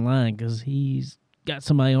you get in line, because he's got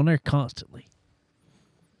somebody on there constantly.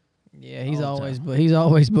 Yeah, he's All the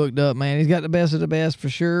always booked up, man. He's got the best of the best for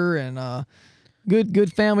sure, and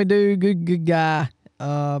good family dude, good guy,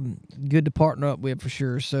 good to partner up with for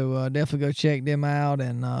sure. So definitely go check them out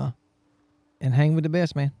and hang with the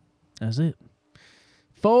best, man. That's it,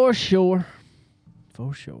 for sure.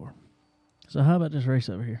 So how about this race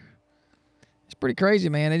over here? It's pretty crazy,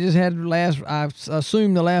 man. They just had I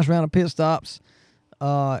assume the last round of pit stops.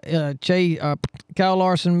 Kyle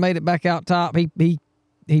Larson made it back out top.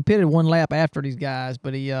 He pitted one lap after these guys,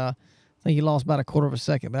 but I think he lost about a quarter of a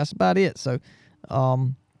second. But that's about it. So,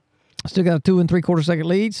 still got a 2 3/4 second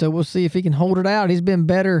lead. So we'll see if he can hold it out. He's been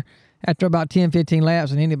better after about 10, 15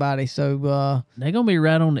 laps than anybody. So They're gonna be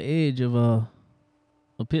right on the edge of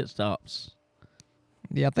the pit stops.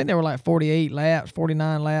 yeah, I think they were like 48 laps,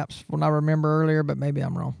 49 laps when I remember earlier, but maybe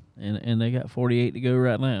I'm wrong. And they got 48 to go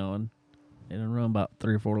right now, and they done run about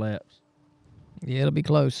 3 or 4 laps. Yeah, it'll be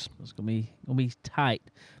close. It's gonna be tight.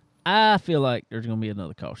 I feel like there's gonna be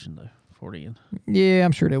another caution though for the end. Yeah,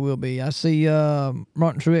 I'm sure there will be. I see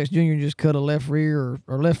Martin Truex Jr. just cut a left rear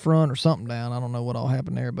or left front or something down. I don't know what all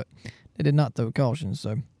happened there, but they did not throw caution.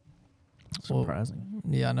 So Surprising.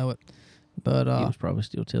 yeah, I know it. But He was probably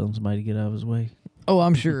still telling somebody to get out of his way. oh,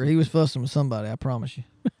 I'm sure he was fussing with somebody. I promise you.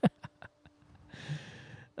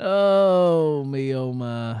 Oh me, oh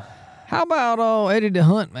my. How about Eddie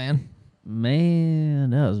DeHunt, man?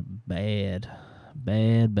 Man, that was bad.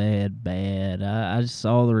 Bad. I just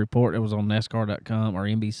saw the report that was on NASCAR.com or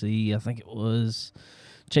NBC. I think it was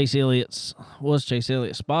Chase Elliott's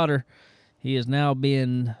spotter. He has now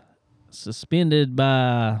been suspended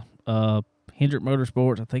by Hendrick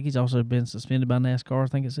Motorsports. I think he's also been suspended by NASCAR. I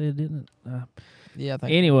think it said, didn't it? Yeah, I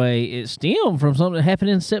think. Anyway, it stemmed from something that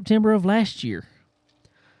happened in September of last year.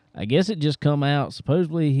 I guess it just come out.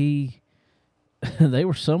 Supposedly they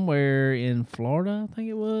were somewhere in Florida, I think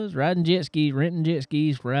it was, renting jet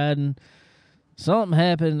skis, riding. Something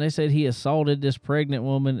happened. They said he assaulted this pregnant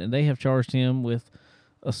woman, and they have charged him with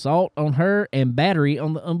assault on her and battery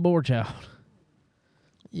on the unborn child.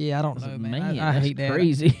 Yeah, I don't know, man. I that's hate that.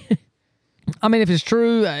 crazy. I mean, if it's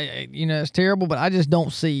true, it's terrible, but I just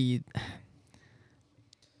don't see.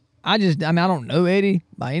 I don't know Eddie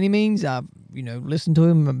by any means. I've, listened to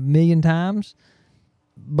him a million times,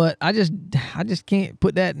 but I just can't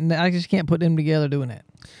put that. I just can't put them together doing that.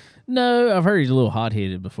 No, I've heard he's a little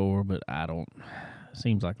hot-headed before, but I don't.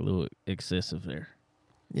 Seems like a little excessive there.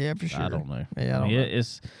 Yeah, for sure. I don't know. Yeah, I don't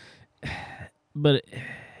know. But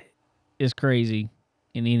it's crazy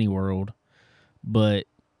in any world. But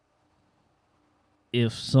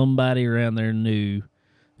if somebody around there knew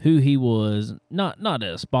who he was, not that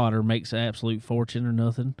a spotter makes an absolute fortune or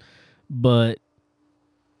nothing, but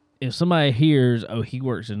if somebody hears, oh, he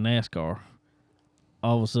works in NASCAR,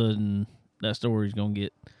 all of a sudden that story's going to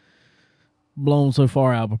get blown so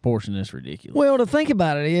far out of proportion it's ridiculous. Well, to think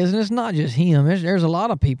about it is, and it's not just him. There's a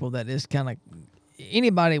lot of people that is kind of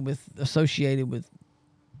anybody associated with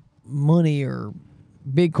money or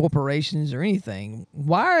big corporations or anything.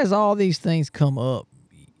 Why has all these things come up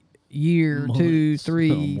year, months, 2,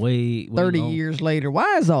 3, way 30 long. years later.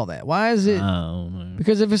 Why is all that? Why is it? I don't know.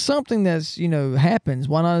 Because if it's something that's, happens,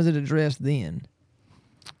 why not is it addressed then?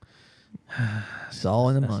 It's all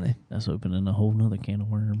in the money. That's opening a whole nother can of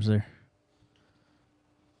worms there.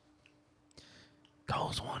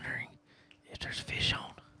 Cole's wondering if there's fish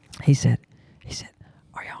on. He said,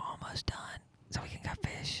 are y'all almost done so we can go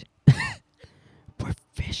fish? We're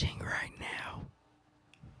fishing right now.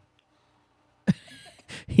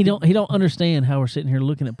 He don't understand how we're sitting here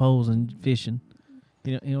looking at poles and fishing.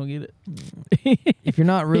 He don't get it. If you're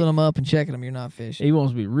not reeling them up and checking them, you're not fishing. He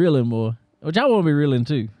wants to be reeling, boy. Which I want to be reeling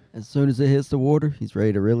too. As soon as it hits the water, he's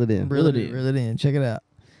ready to reel it in. Reel it in. Reel it in. Check it out.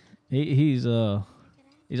 He's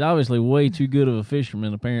obviously way too good of a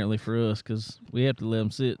fisherman apparently for us because we have to let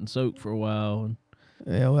him sit and soak for a while. And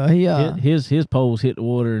Yeah, well, his poles hit the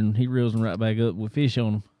water and he reels them right back up with fish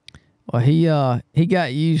on them. he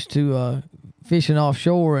got used to fishing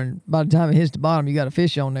offshore, and by the time it hits the bottom, you got a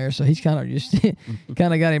fish on there. So he's kind of just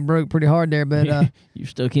kind of got him broke pretty hard there. But You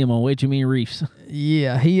stuck him on way too many reefs.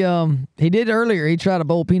 yeah, he did earlier. He tried a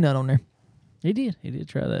bowl peanut on there. He did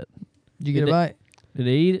try that. Did you get Did a bite? Did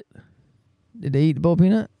he eat it? Did they eat the bowl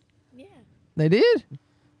peanut? Yeah. They did.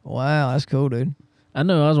 Wow, that's cool, dude. I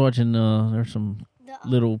know. I was watching. There's some The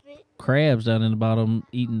little fi- crabs down in the bottom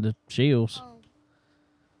eating the shells.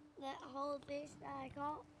 that whole fish that I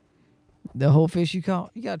caught. The whole fish you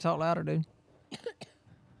caught. You gotta talk louder, dude.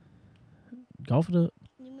 Cough it up.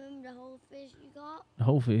 You remember the whole fish you caught? The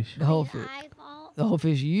whole fish. The whole That fish. I caught. The whole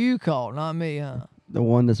fish you caught, not me, huh? The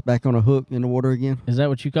one that's back on a hook in the water again. Is that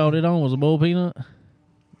what you called it on? Was a bowl peanut?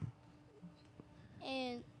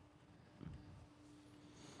 And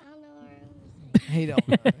I don't know where it was. He don't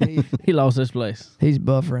know. He lost his place. He's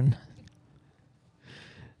buffering.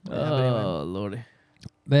 Oh lordy.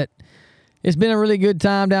 But it's been a really good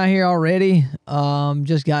time down here already.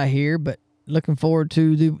 Just got here, but looking forward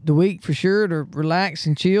to the week for sure to relax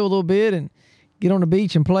and chill a little bit and get on the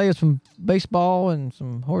beach and play with some baseball and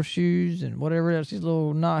some horseshoes and whatever else these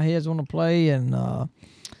little knotheads want to play and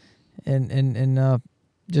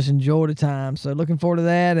just enjoy the time. So looking forward to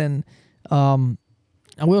that. And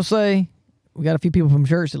I will say we got a few people from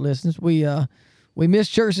church that listens. We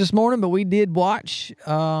missed church this morning, but we did watch.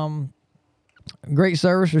 Great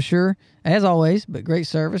service for sure, as always, but great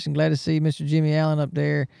service, and glad to see Mr. Jimmy Allen up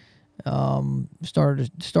there. Start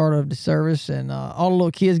of the service, and all the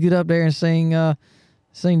little kids get up there and sing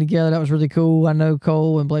together. That was really cool. I know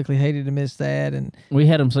Cole and Blakely hated to miss that, and We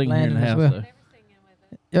had them singing here in the Landon house as well. though.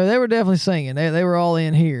 yeah, they were definitely singing. They were all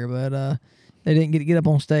in here, but they didn't get to get up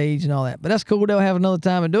on stage and all that. But that's cool. They'll have another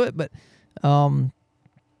time to do it. But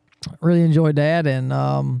really enjoyed that,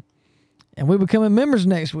 and we're becoming members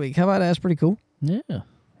next week. How about that? That's pretty cool. Yeah.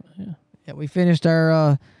 Yeah, we finished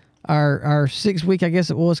our 6 week, I guess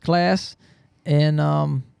it was, class,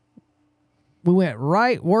 and we went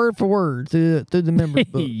right word for word through the members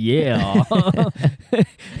book. Yeah.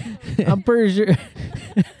 I'm pretty sure.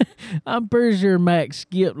 I'm pretty sure Max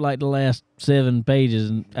skipped like the last 7 pages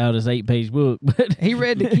out of his 8-page book, but He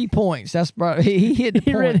read the key points. That's probably he hit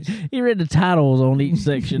the points. he read the titles on each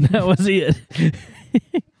section. That was it.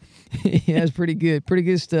 Yeah, it's pretty good. Pretty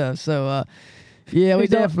good stuff. So, yeah, we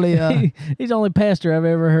definitely. He's the only pastor I've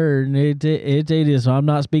ever heard, and it tell you this, so I'm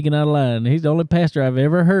not speaking out of line. He's the only pastor I've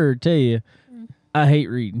ever heard tell you, I hate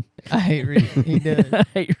reading. I hate reading. He does. I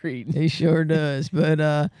hate reading. He sure does.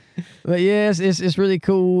 But yes, it's really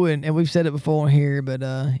cool, and we've said it before here. But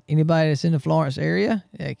anybody that's in the Florence area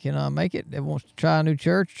that can make it, that wants to try a new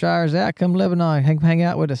church, try ours out, come to Lebanon, hang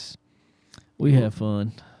out with us. We have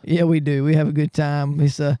fun. Yeah, we do. We have a good time.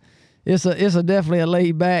 It's a definitely a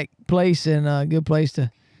laid back place and a good place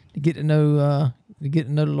to get to know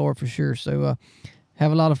the Lord for sure. So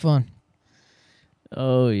have a lot of fun.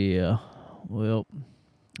 Oh yeah. Well.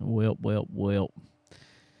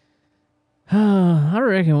 I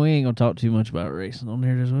reckon we ain't gonna talk too much about racing on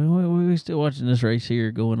here this week. We still watching this race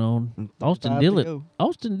here going on. Austin 5 to Dillon. go.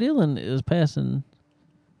 Austin Dillon is passing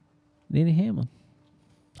Denny Hamlin.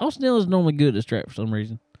 Austin Dillon's normally good at this track for some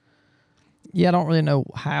reason. Yeah, I don't really know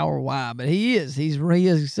how or why, but he is. He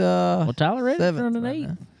is. Well, Tyler Reddick's seventh running right 8th.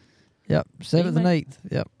 now. Yep, 7th and mate. 8th.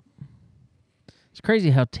 Yep. It's crazy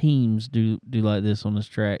how teams do like this on this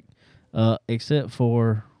track, except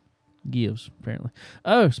for Gibbs, apparently.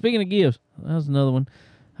 Oh, speaking of Gibbs, that was another one.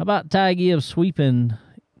 How about Ty Gibbs sweeping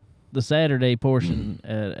the Saturday portion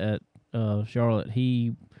at Charlotte?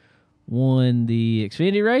 He won the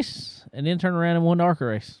Xfinity race and then turned around and won the ARCA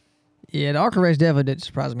race. Yeah, the ARCA race definitely didn't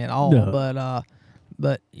surprise me at all. No.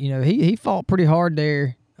 But you know, he fought pretty hard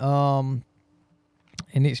there in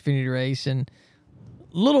the Xfinity race, and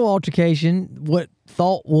little altercation. What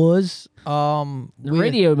thought was The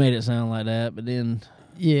radio made it sound like that, but then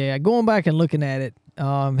yeah, going back and looking at it,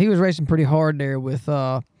 he was racing pretty hard there with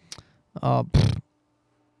I don't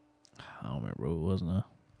remember who it was now.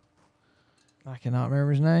 I cannot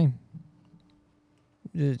remember his name.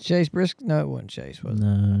 Is it Chase Briscoe? No, it wasn't Chase, was it?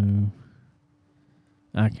 No,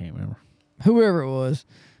 I can't remember. Whoever it was.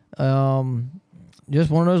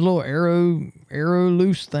 Just one of those little arrow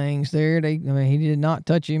loose things there. He did not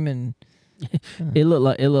touch him, and It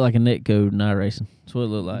looked like a net code in iRacing. That's what it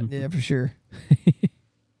looked like. yeah, for sure.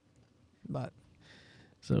 But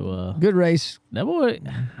So good race. that boy,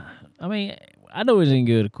 I mean, I know he's in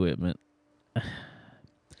good equipment,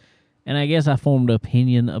 and I guess I formed an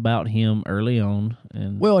opinion about him early on.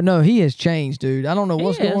 And Well, no, he has changed, dude. I don't know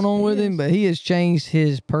what's He going on has, with he him, has. but he has changed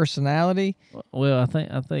his personality. well,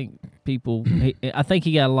 I think people, I think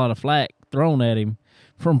he got a lot of flack thrown at him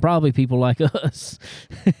from probably people like us.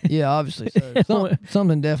 Yeah, obviously. So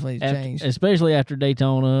something definitely changed. Especially after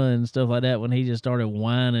Daytona and stuff like that, when he just started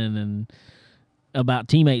whining and about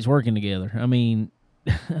teammates working together. I mean,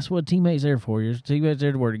 that's what teammates there for. Your teammates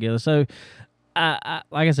there to work together. So, I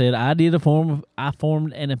like I said, I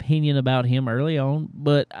formed an opinion about him early on,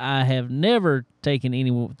 but I have never taken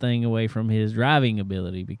anything away from his driving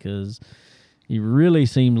ability because he really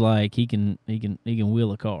seems like he can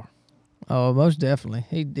wheel a car. Oh, most definitely.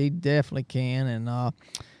 He definitely can, and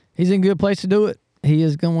he's in a good place to do it. He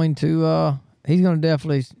is going to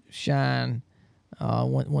definitely shine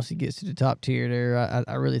once he gets to the top tier there.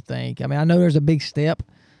 I really think. I mean, I know there's a big step,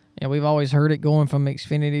 and we've always heard it going from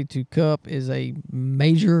Xfinity to Cup is a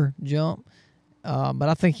major jump. But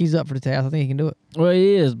I think he's up for the task. I think he can do it. Well,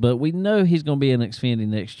 he is, but we know he's going to be in Xfinity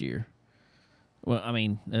next year. Well, I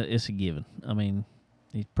mean, it's a given. I mean,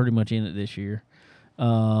 he's pretty much in it this year.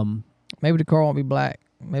 Maybe the car won't be black.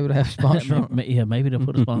 Maybe they'll have a sponsor on it. Yeah, maybe they'll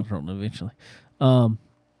put a sponsor on it eventually.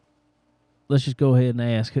 Let's just go ahead and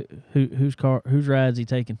ask whose ride's he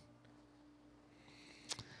taking?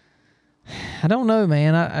 I don't know,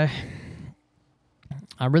 man.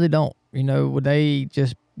 I really don't. You know, would they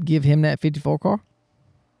just give him that 54 car?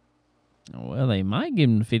 Well, they might give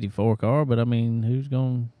him the 54 car, but I mean, who's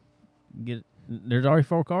going to get it? There's already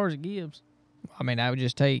 4 cars at Gibbs. I mean, that would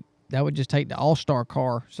just take the All-Star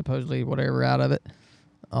car, supposedly, whatever, out of it.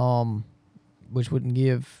 Which wouldn't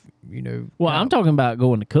give, you know. Well, I'm talking about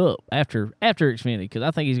going to Cup after Xfinity because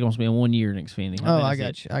I think he's going to spend 1 year in Xfinity. I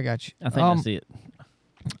got you. I think that's it.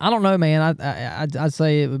 I don't know, man. I'd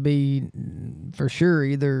say it would be for sure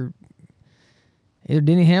either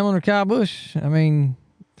Denny Hamlin or Kyle Busch. I mean,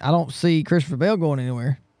 I don't see Christopher Bell going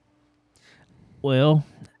anywhere. Well,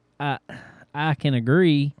 I can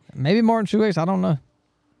agree. Maybe Martin Truex. I don't know.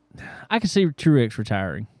 I can see Truex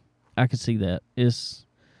retiring. I could see that. It's,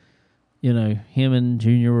 you know, him and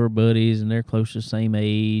Junior were buddies, and they're close to the same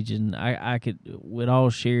age. And I could, with all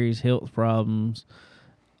Sherry's health problems,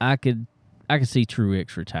 I could see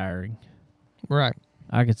Truex retiring. Right.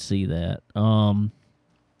 I could see that. I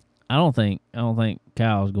don't think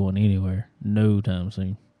Kyle's going anywhere no time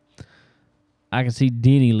soon. I can see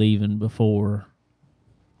Denny leaving before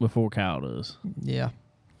Kyle does. Yeah.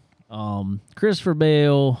 Christopher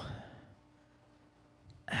Bell.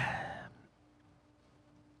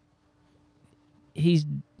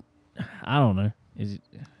 I don't know.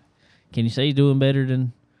 Can you say he's doing better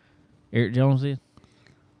than Eric Jones did?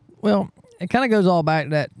 Well, it kind of goes all back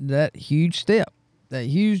to that huge step, that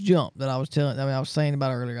huge jump that I was saying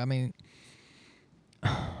about earlier. I mean,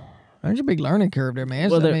 there's a big learning curve there, man.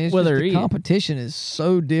 The competition is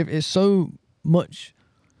so it's so much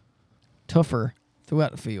tougher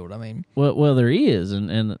throughout the field. I mean, well, there is,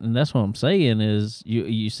 and that's what I'm saying is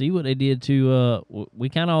you see what they did to. We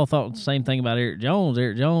kind of all thought the same thing about Eric Jones.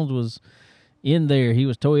 Eric Jones was in there. He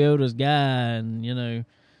was Toyota's guy, and you know,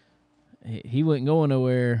 he wasn't going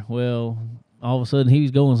nowhere. Well, all of a sudden he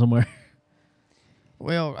was going somewhere.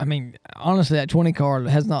 Well, I mean, honestly, that 20 car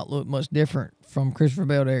has not looked much different from Christopher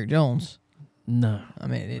Bell to Eric Jones. No, I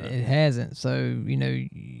mean it hasn't. So you know,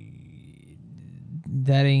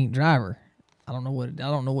 that ain't driver. I don't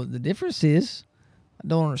know what the difference is. I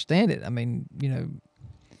don't understand it. I mean, you know,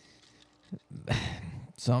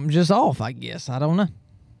 something's just off, I guess. I don't know.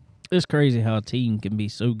 It's crazy how a team can be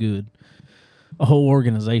so good. A whole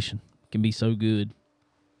organization can be so good.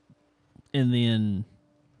 And then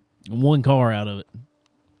one car out of it.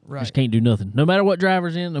 Right. Just can't do nothing. No matter what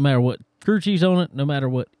driver's in, no matter what crew chief's on it, no matter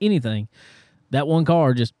what anything, that one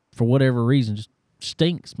car just, for whatever reason, just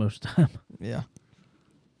stinks most of the time. Yeah.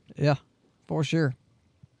 Yeah. For sure.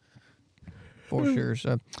 For sure.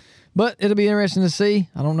 So, but it'll be interesting to see.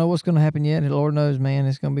 I don't know what's going to happen yet. Lord knows, man,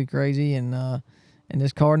 it's going to be crazy. And And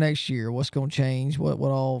this car next year, what's going to change? What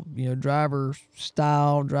all, driver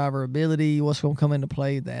style, driver ability, what's going to come into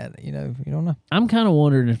play that, you don't know. I'm kind of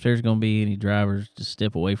wondering if there's going to be any drivers to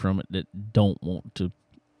step away from it that don't want to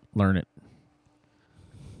learn it.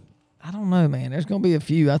 I don't know, man. There's going to be a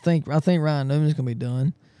few. I think Ryan Newman's going to be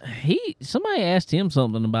done. Somebody asked him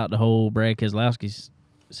something about the whole Brad Keselowski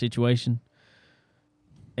situation.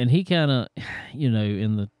 And he kind of,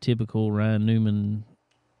 in the typical Ryan Newman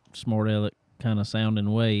smart aleck kind of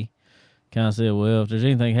sounding way, kind of said, well, if there's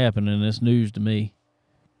anything happening, it's news to me.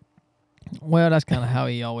 Well, that's kind of how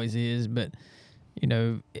he always is, but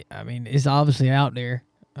it's obviously out there.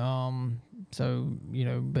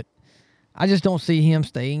 But I just don't see him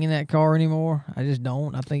staying in that car anymore. I just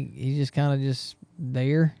don't. I think he's just kind of just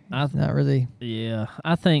there. Not really. Yeah,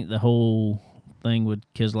 I think the whole thing with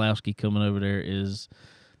Keselowski coming over there is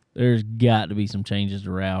there's got to be some changes to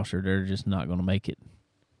Roush, or they're just not going to make it.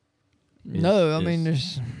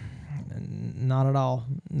 There's not at all.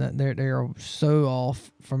 They're so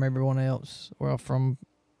off from everyone else. Well,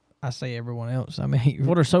 I say everyone else. I mean,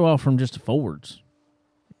 what are so off from just the Fords?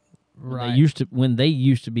 Right. When they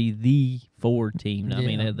used to be the Ford team. Yeah. I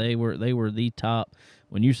mean, they were the top.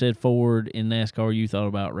 When you said Ford in NASCAR, you thought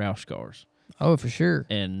about Roush cars. Oh, for sure.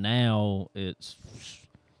 And now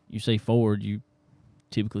you say Ford, you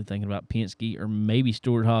typically thinking about Penske or maybe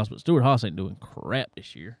Stewart-Haas, but Stewart-Haas ain't doing crap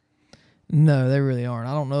this year. No, they really aren't.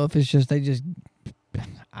 I don't know if it's just I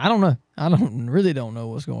don't know. Really don't know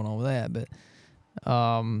what's going on with that. But,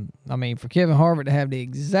 for Kevin Harvick to have the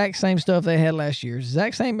exact same stuff they had last year,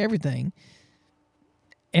 exact same everything,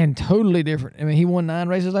 and totally different. I mean, he won 9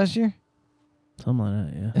 races last year. Something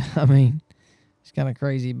like that, yeah. It's kind of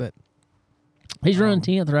crazy, but he's running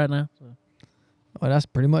 10th right now. So. Well, that's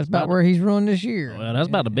pretty much about where he's run this year. Well, that's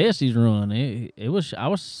about the best he's run. I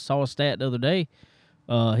saw a stat the other day.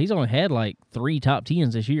 He's only had like 3 top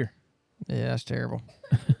 10s this year. Yeah, that's terrible.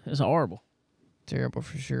 It's horrible. Terrible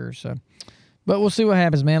for sure. So, but we'll see what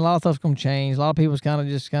happens, man. A lot of stuff's gonna change. A lot of people's kind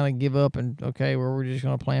of give up and we're just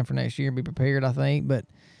gonna plan for next year and be prepared. I think, but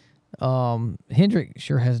Hendrick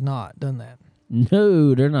sure has not done that.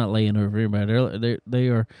 No, they're not laying over everybody. They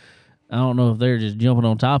are. I don't know if they're just jumping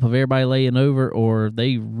on top of everybody laying over, or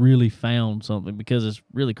they really found something, because it's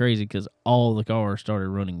really crazy because all the cars started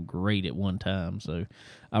running great at one time. So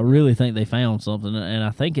I really think they found something, and I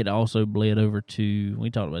think it also bled over to, we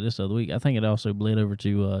talked about this the other week, I think it also bled over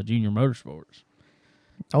to Junior Motorsports.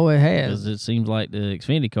 Oh, it has. Because it seems like the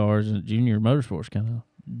Xfinity cars and Junior Motorsports kind of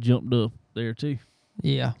jumped up there too.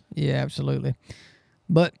 Yeah, absolutely.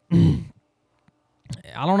 But I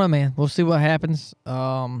don't know, man. We'll see what happens.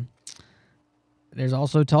 There's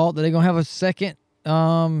also talk that they're going to have a second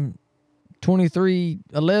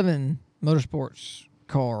 2311 Motorsports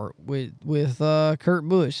car with Kurt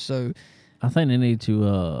Busch. So I think they need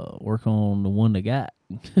to work on the one they got.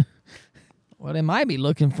 Well, they might be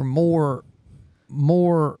looking for more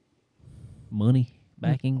money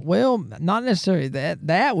backing. Well, not necessarily that.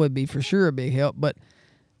 That would be for sure a big help, but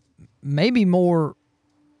maybe more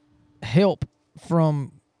help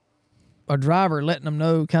from a driver, letting them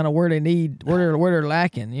know kind of where they're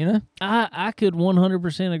lacking, I could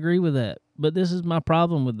 100% agree with that, but this is my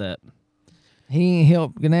problem with that. He ain't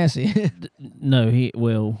helped Ganassi. No,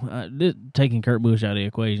 taking Kurt Busch out of the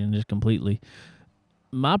equation just completely.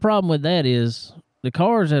 My problem with that is the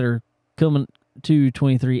cars that are coming to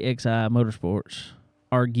 23XI Motorsports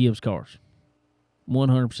are Gibbs cars.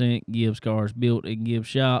 100% Gibbs cars, built in Gibbs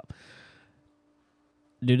shop.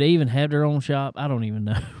 Do they even have their own shop? I don't even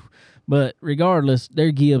know. But regardless,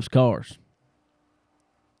 they're Gibbs cars.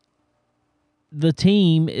 The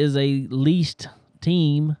team is a leased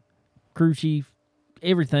team, crew chief,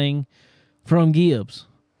 everything from Gibbs.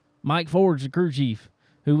 Mike Ford's the crew chief,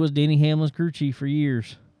 who was Denny Hamlin's crew chief for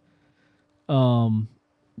years.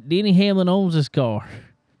 Denny Hamlin owns this car.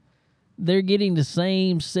 They're getting the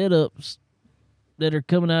same setups that are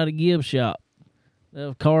coming out of Gibbs shop.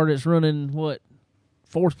 The car that's running,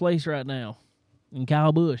 4th place right now in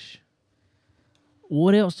Kyle Busch.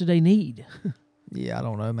 What else do they need? Yeah, I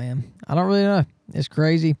don't know, man. I don't really know. It's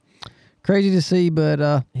crazy to see,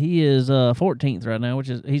 but he is 14th right now,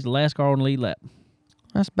 he's the last car on the lead lap.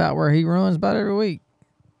 That's about where he runs about every week.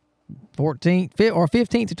 14th or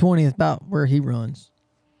 15th to 20th, about where he runs.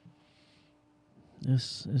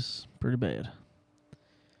 This is pretty bad.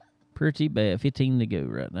 Pretty bad. 15 to go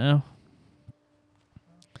right now.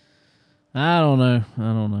 I don't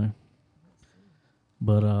know.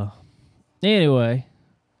 But anyway,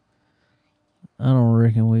 I don't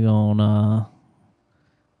reckon we gonna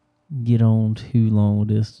get on too long with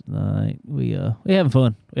this tonight. We having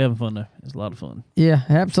fun. We having fun though. It's a lot of fun. Yeah,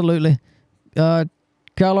 absolutely.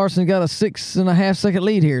 Kyle Larson got a 6.5 second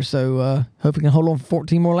lead here, so hope he can hold on for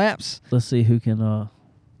 14 more laps. Let's see who can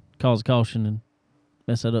cause caution and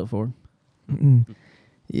mess that up for him.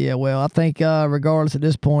 Yeah, well, I think regardless at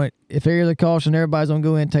this point, if there is a caution, everybody's gonna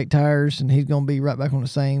go in and take tires, and he's gonna be right back on the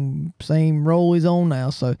same roll he's on now.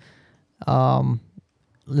 So,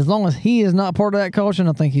 as long as he is not part of that caution,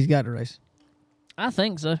 I think he's got the race. I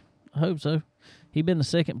think so. I hope so. He been the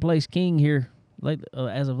second place king here late,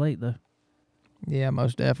 as of late, though. Yeah,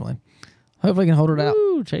 most definitely. Hopefully, he can hold it out.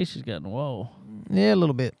 Ooh, Chase has gotten the wall. Yeah, a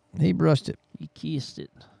little bit. He brushed it. He kissed it,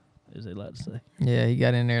 as they like to say. Yeah, he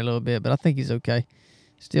got in there a little bit, but I think he's okay.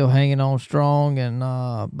 Still hanging on strong, and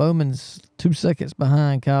Bowman's 2 seconds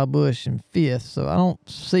behind Kyle Busch in 5th, so I don't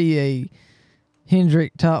see a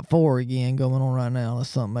Hendrick top 4 again going on right now unless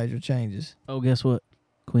something major changes. Oh, guess what?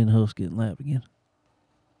 Quinn Huff's getting lapped again.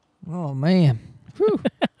 Oh, man. Whew.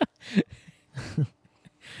 I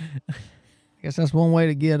guess that's one way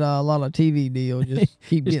to get a lot of TV deal. Just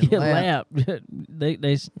keep Just getting get lapped. lapped. they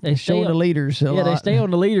They show the leaders a Yeah, lot. they stay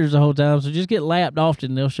on the leaders the whole time, so just get lapped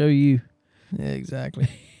often. They'll show you. Yeah, exactly.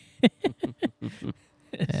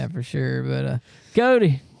 Yeah, for sure. But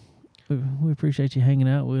Cody, we appreciate you hanging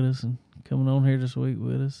out with us and coming on here this week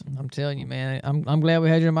with us. I'm telling you, man, I'm glad we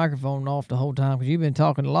had your microphone off the whole time because you've been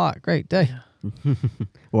talking a lot. Great day.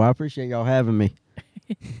 Well, I appreciate y'all having me.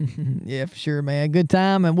 Yeah, for sure, man. Good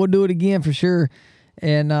time, and we'll do it again for sure.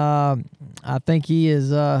 And I think he is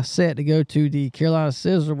set to go to the Carolina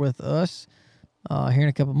Sizzler with us here in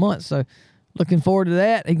a couple months. So looking forward to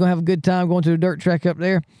that. He's gonna have a good time going to the dirt track up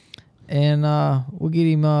there, and we'll get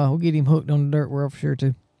him hooked on the dirt world for sure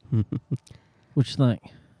too. What you think?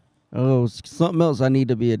 Oh, something else I need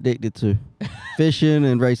to be addicted to. Fishing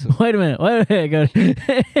and racing. Wait a minute, Cody.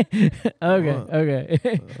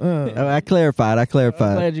 Okay. Oh, I clarified. I'm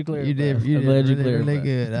glad you clarified. You did. I'm You glad did you really, clarified. really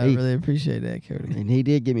good. I Hey. really appreciate that, Cody. And he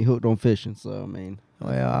did get me hooked on fishing, so I mean.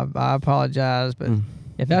 Well, I apologize, but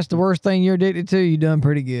if that's the worst thing you're addicted to, you done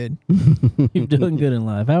pretty good. You've done good in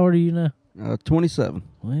life. How old are you now? 27.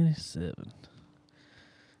 27.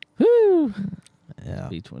 Woo! Yeah,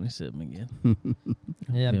 Be 27 again.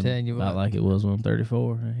 yeah. I'm Been telling you about what. like it was when I'm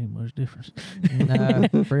 34. Ain't much difference. Nah,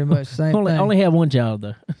 pretty much the same thing. Only have one child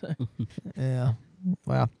though. Yeah.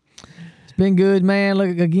 Well, it's been good, man.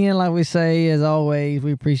 Look, again, like we say, as always,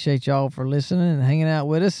 we appreciate y'all for listening and hanging out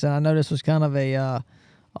with us. And I know this was kind of a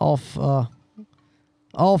off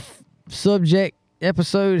subject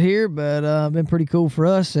episode here, but been pretty cool for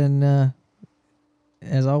us. And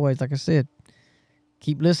as always, like I said,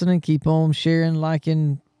 keep listening, keep on sharing,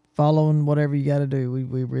 liking, following, whatever you got to do.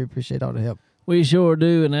 We really appreciate all the help. We sure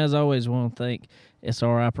do, and as always, want to thank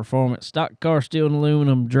SRI Performance, Stock Car Steel and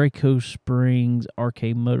Aluminum, Draco Springs,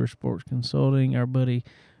 RK Motorsports Consulting, our buddy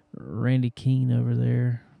Randy Keene over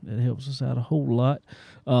there that helps us out a whole lot.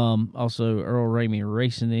 Also, Earl Ramey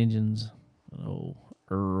Racing Engines, Earl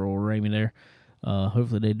Ramey there.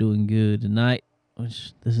 Hopefully they're doing good tonight,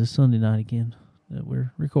 which this is Sunday night again that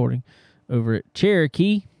we're recording over at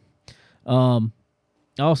Cherokee.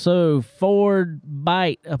 Also, Ford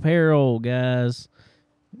Bite Apparel, guys.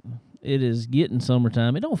 It is getting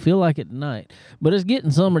summertime. It don't feel like it tonight, but it's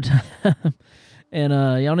getting summertime. And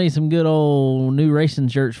y'all need some good old new racing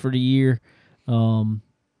shirts for the year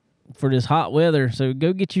for this hot weather. So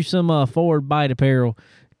go get you some Ford Bite Apparel.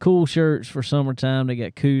 Cool shirts for summertime. They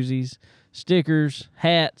got koozies, stickers,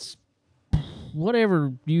 hats,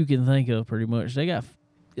 whatever you can think of pretty much. They got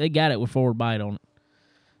it with Ford Bite on it.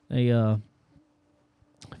 They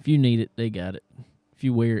if you need it, they got it. If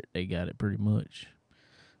you wear it, they got it pretty much.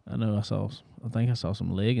 I know I think I saw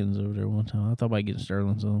some leggings over there one time. I thought about getting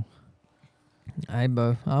Sterling some. Hey,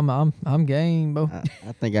 Bo, I'm game, Bo.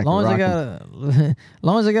 I think I As can long as rock I 'em. got as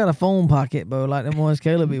long as I got a phone pocket, Bo, like them ones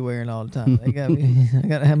Caleb be wearing all the time. I got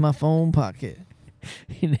to have my phone pocket.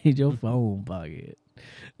 You need your phone pocket.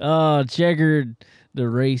 Checkered, the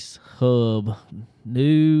race hub.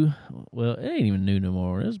 New. Well, it ain't even new no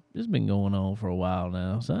more. It's been going on for a while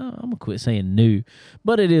now. So I'm going to quit saying new.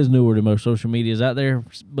 But it is newer than most social medias out there.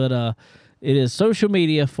 But it is social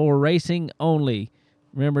media for racing only.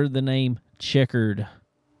 Remember the name Checkered.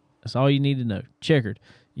 That's all you need to know. Checkered.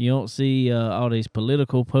 You don't see all these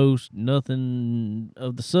political posts, nothing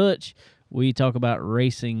of the such. We talk about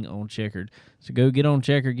racing on Checkered. So go get on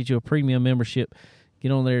Checkered, get you a premium membership.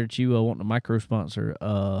 Get on there that you want to micro sponsor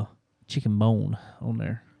Chicken Bone on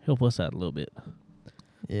there. Help us out a little bit.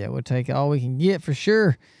 Yeah, we'll take all we can get for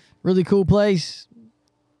sure. Really cool place.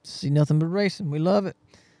 See nothing but racing. We love it.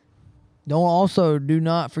 Do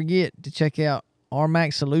not forget to check out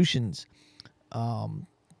RMAX Solutions.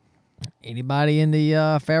 Anybody in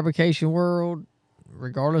the fabrication world,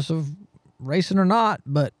 regardless of racing or not,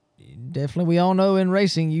 but definitely we all know in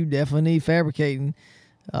racing you definitely need fabricating.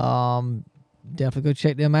 Definitely go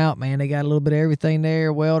check them out, man. They got a little bit of everything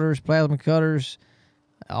there: welders, plasma cutters,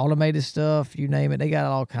 automated stuff, you name it. They got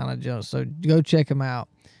all kind of junk. So go check them out.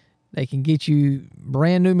 They can get you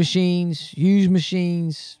brand new machines, used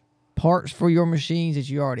machines, parts for your machines that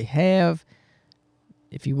you already have.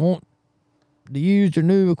 If you want the used or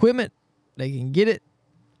new equipment, they can get it,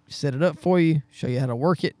 set it up for you, show you how to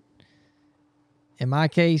work it. In my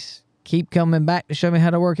case, keep coming back to show me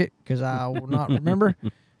how to work it because I will not remember.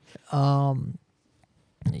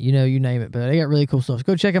 You know, you name it, but they got really cool stuff. So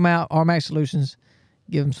go check them out. RMAX Solutions.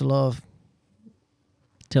 Give them some love.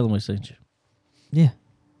 Tell them we sent you. Yeah.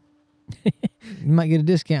 You might get a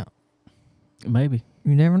discount. Maybe.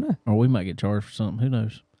 You never know. Or we might get charged for something. Who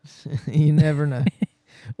knows? You never know.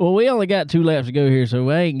 Well, we only got 2 laps to go here, so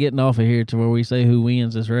we ain't getting off of here to where we say who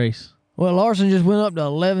wins this race. Well, Larson just went up to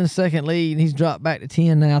 11-second lead, and he's dropped back to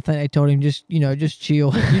 10 now. I think they told him just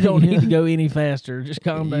chill. You don't need to go any faster. Just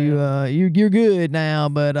calm down. You're good now,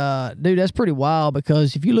 but dude, that's pretty wild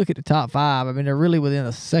because if you look at the top 5, I mean, they're really within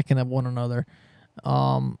a second of one another,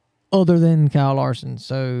 other than Kyle Larson.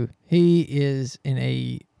 So he is in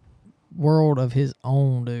a world of his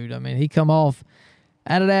own, dude. I mean, he come off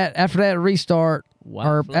out of that after that restart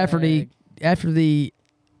after the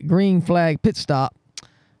green flag pit stop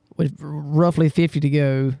with roughly 50 to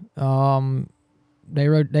go.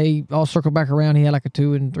 They all circled back around. He had like a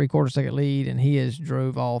 2 3/4 second lead, and he has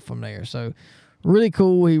drove off from there. So really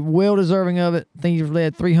cool. He well deserving of it. I think he's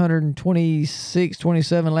led 326,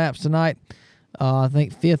 27 laps tonight. I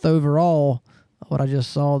think 5th overall. What I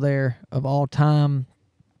just saw there of all time,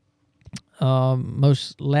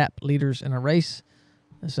 most lap leaders in a race.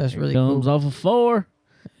 So that's really comes cool. Off of 4.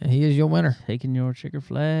 And he is your winner. Taking your checker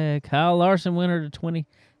flag. Kyle Larson, winner to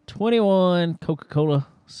 2021 Coca-Cola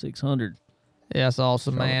 600. Yeah, that's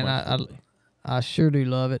awesome, man. Charlotte. I sure do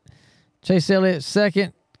love it. Chase Elliott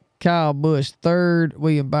 2nd, Kyle Busch 3rd,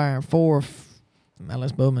 William Byron 4th,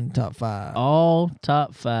 Alex Bowman top 5. All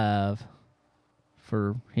top 5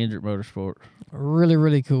 for Hendrick Motorsport. Really,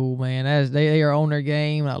 really cool, man. As they are on their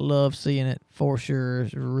game. I love seeing it for sure.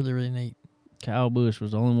 It's really, really neat. Kyle Busch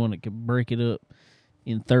was the only one that could break it up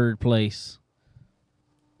in 3rd place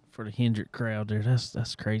for the Hendrick crowd there.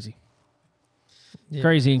 That's crazy. Yeah.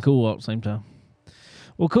 Crazy and cool all at the same time.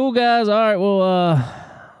 Well, cool, guys. All right, well,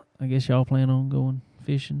 I guess y'all plan on going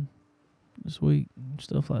fishing this week and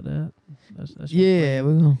stuff like that. That's your Yeah,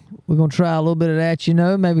 plan. we're gonna try a little bit of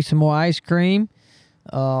that, maybe some more ice cream.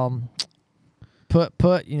 Putt,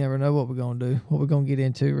 you never know what we're gonna do, what we're gonna get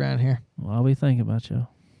into around here. Well, I'll be thinking about y'all.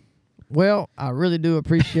 Well, I really do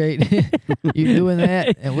appreciate you doing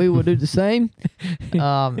that, and we will do the same.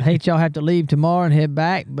 Hate y'all have to leave tomorrow and head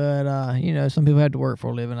back, but some people have to work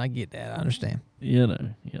for a living. I get that. I understand. You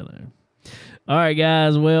know. All right,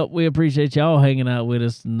 guys. Well, we appreciate y'all hanging out with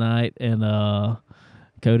us tonight, and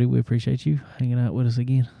Cody, we appreciate you hanging out with us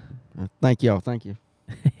again. Thank y'all. Thank you.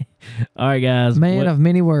 All right, guys. Man of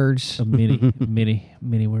many words. Of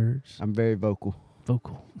many words. I'm very vocal.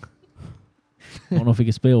 Vocal. I don't know if he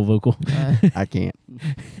can spell vocal. I can't.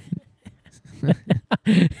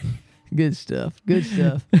 Good stuff.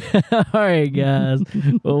 All right, guys.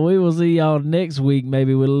 Well, we will see y'all next week,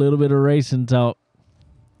 maybe with a little bit of racing talk.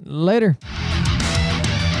 Later.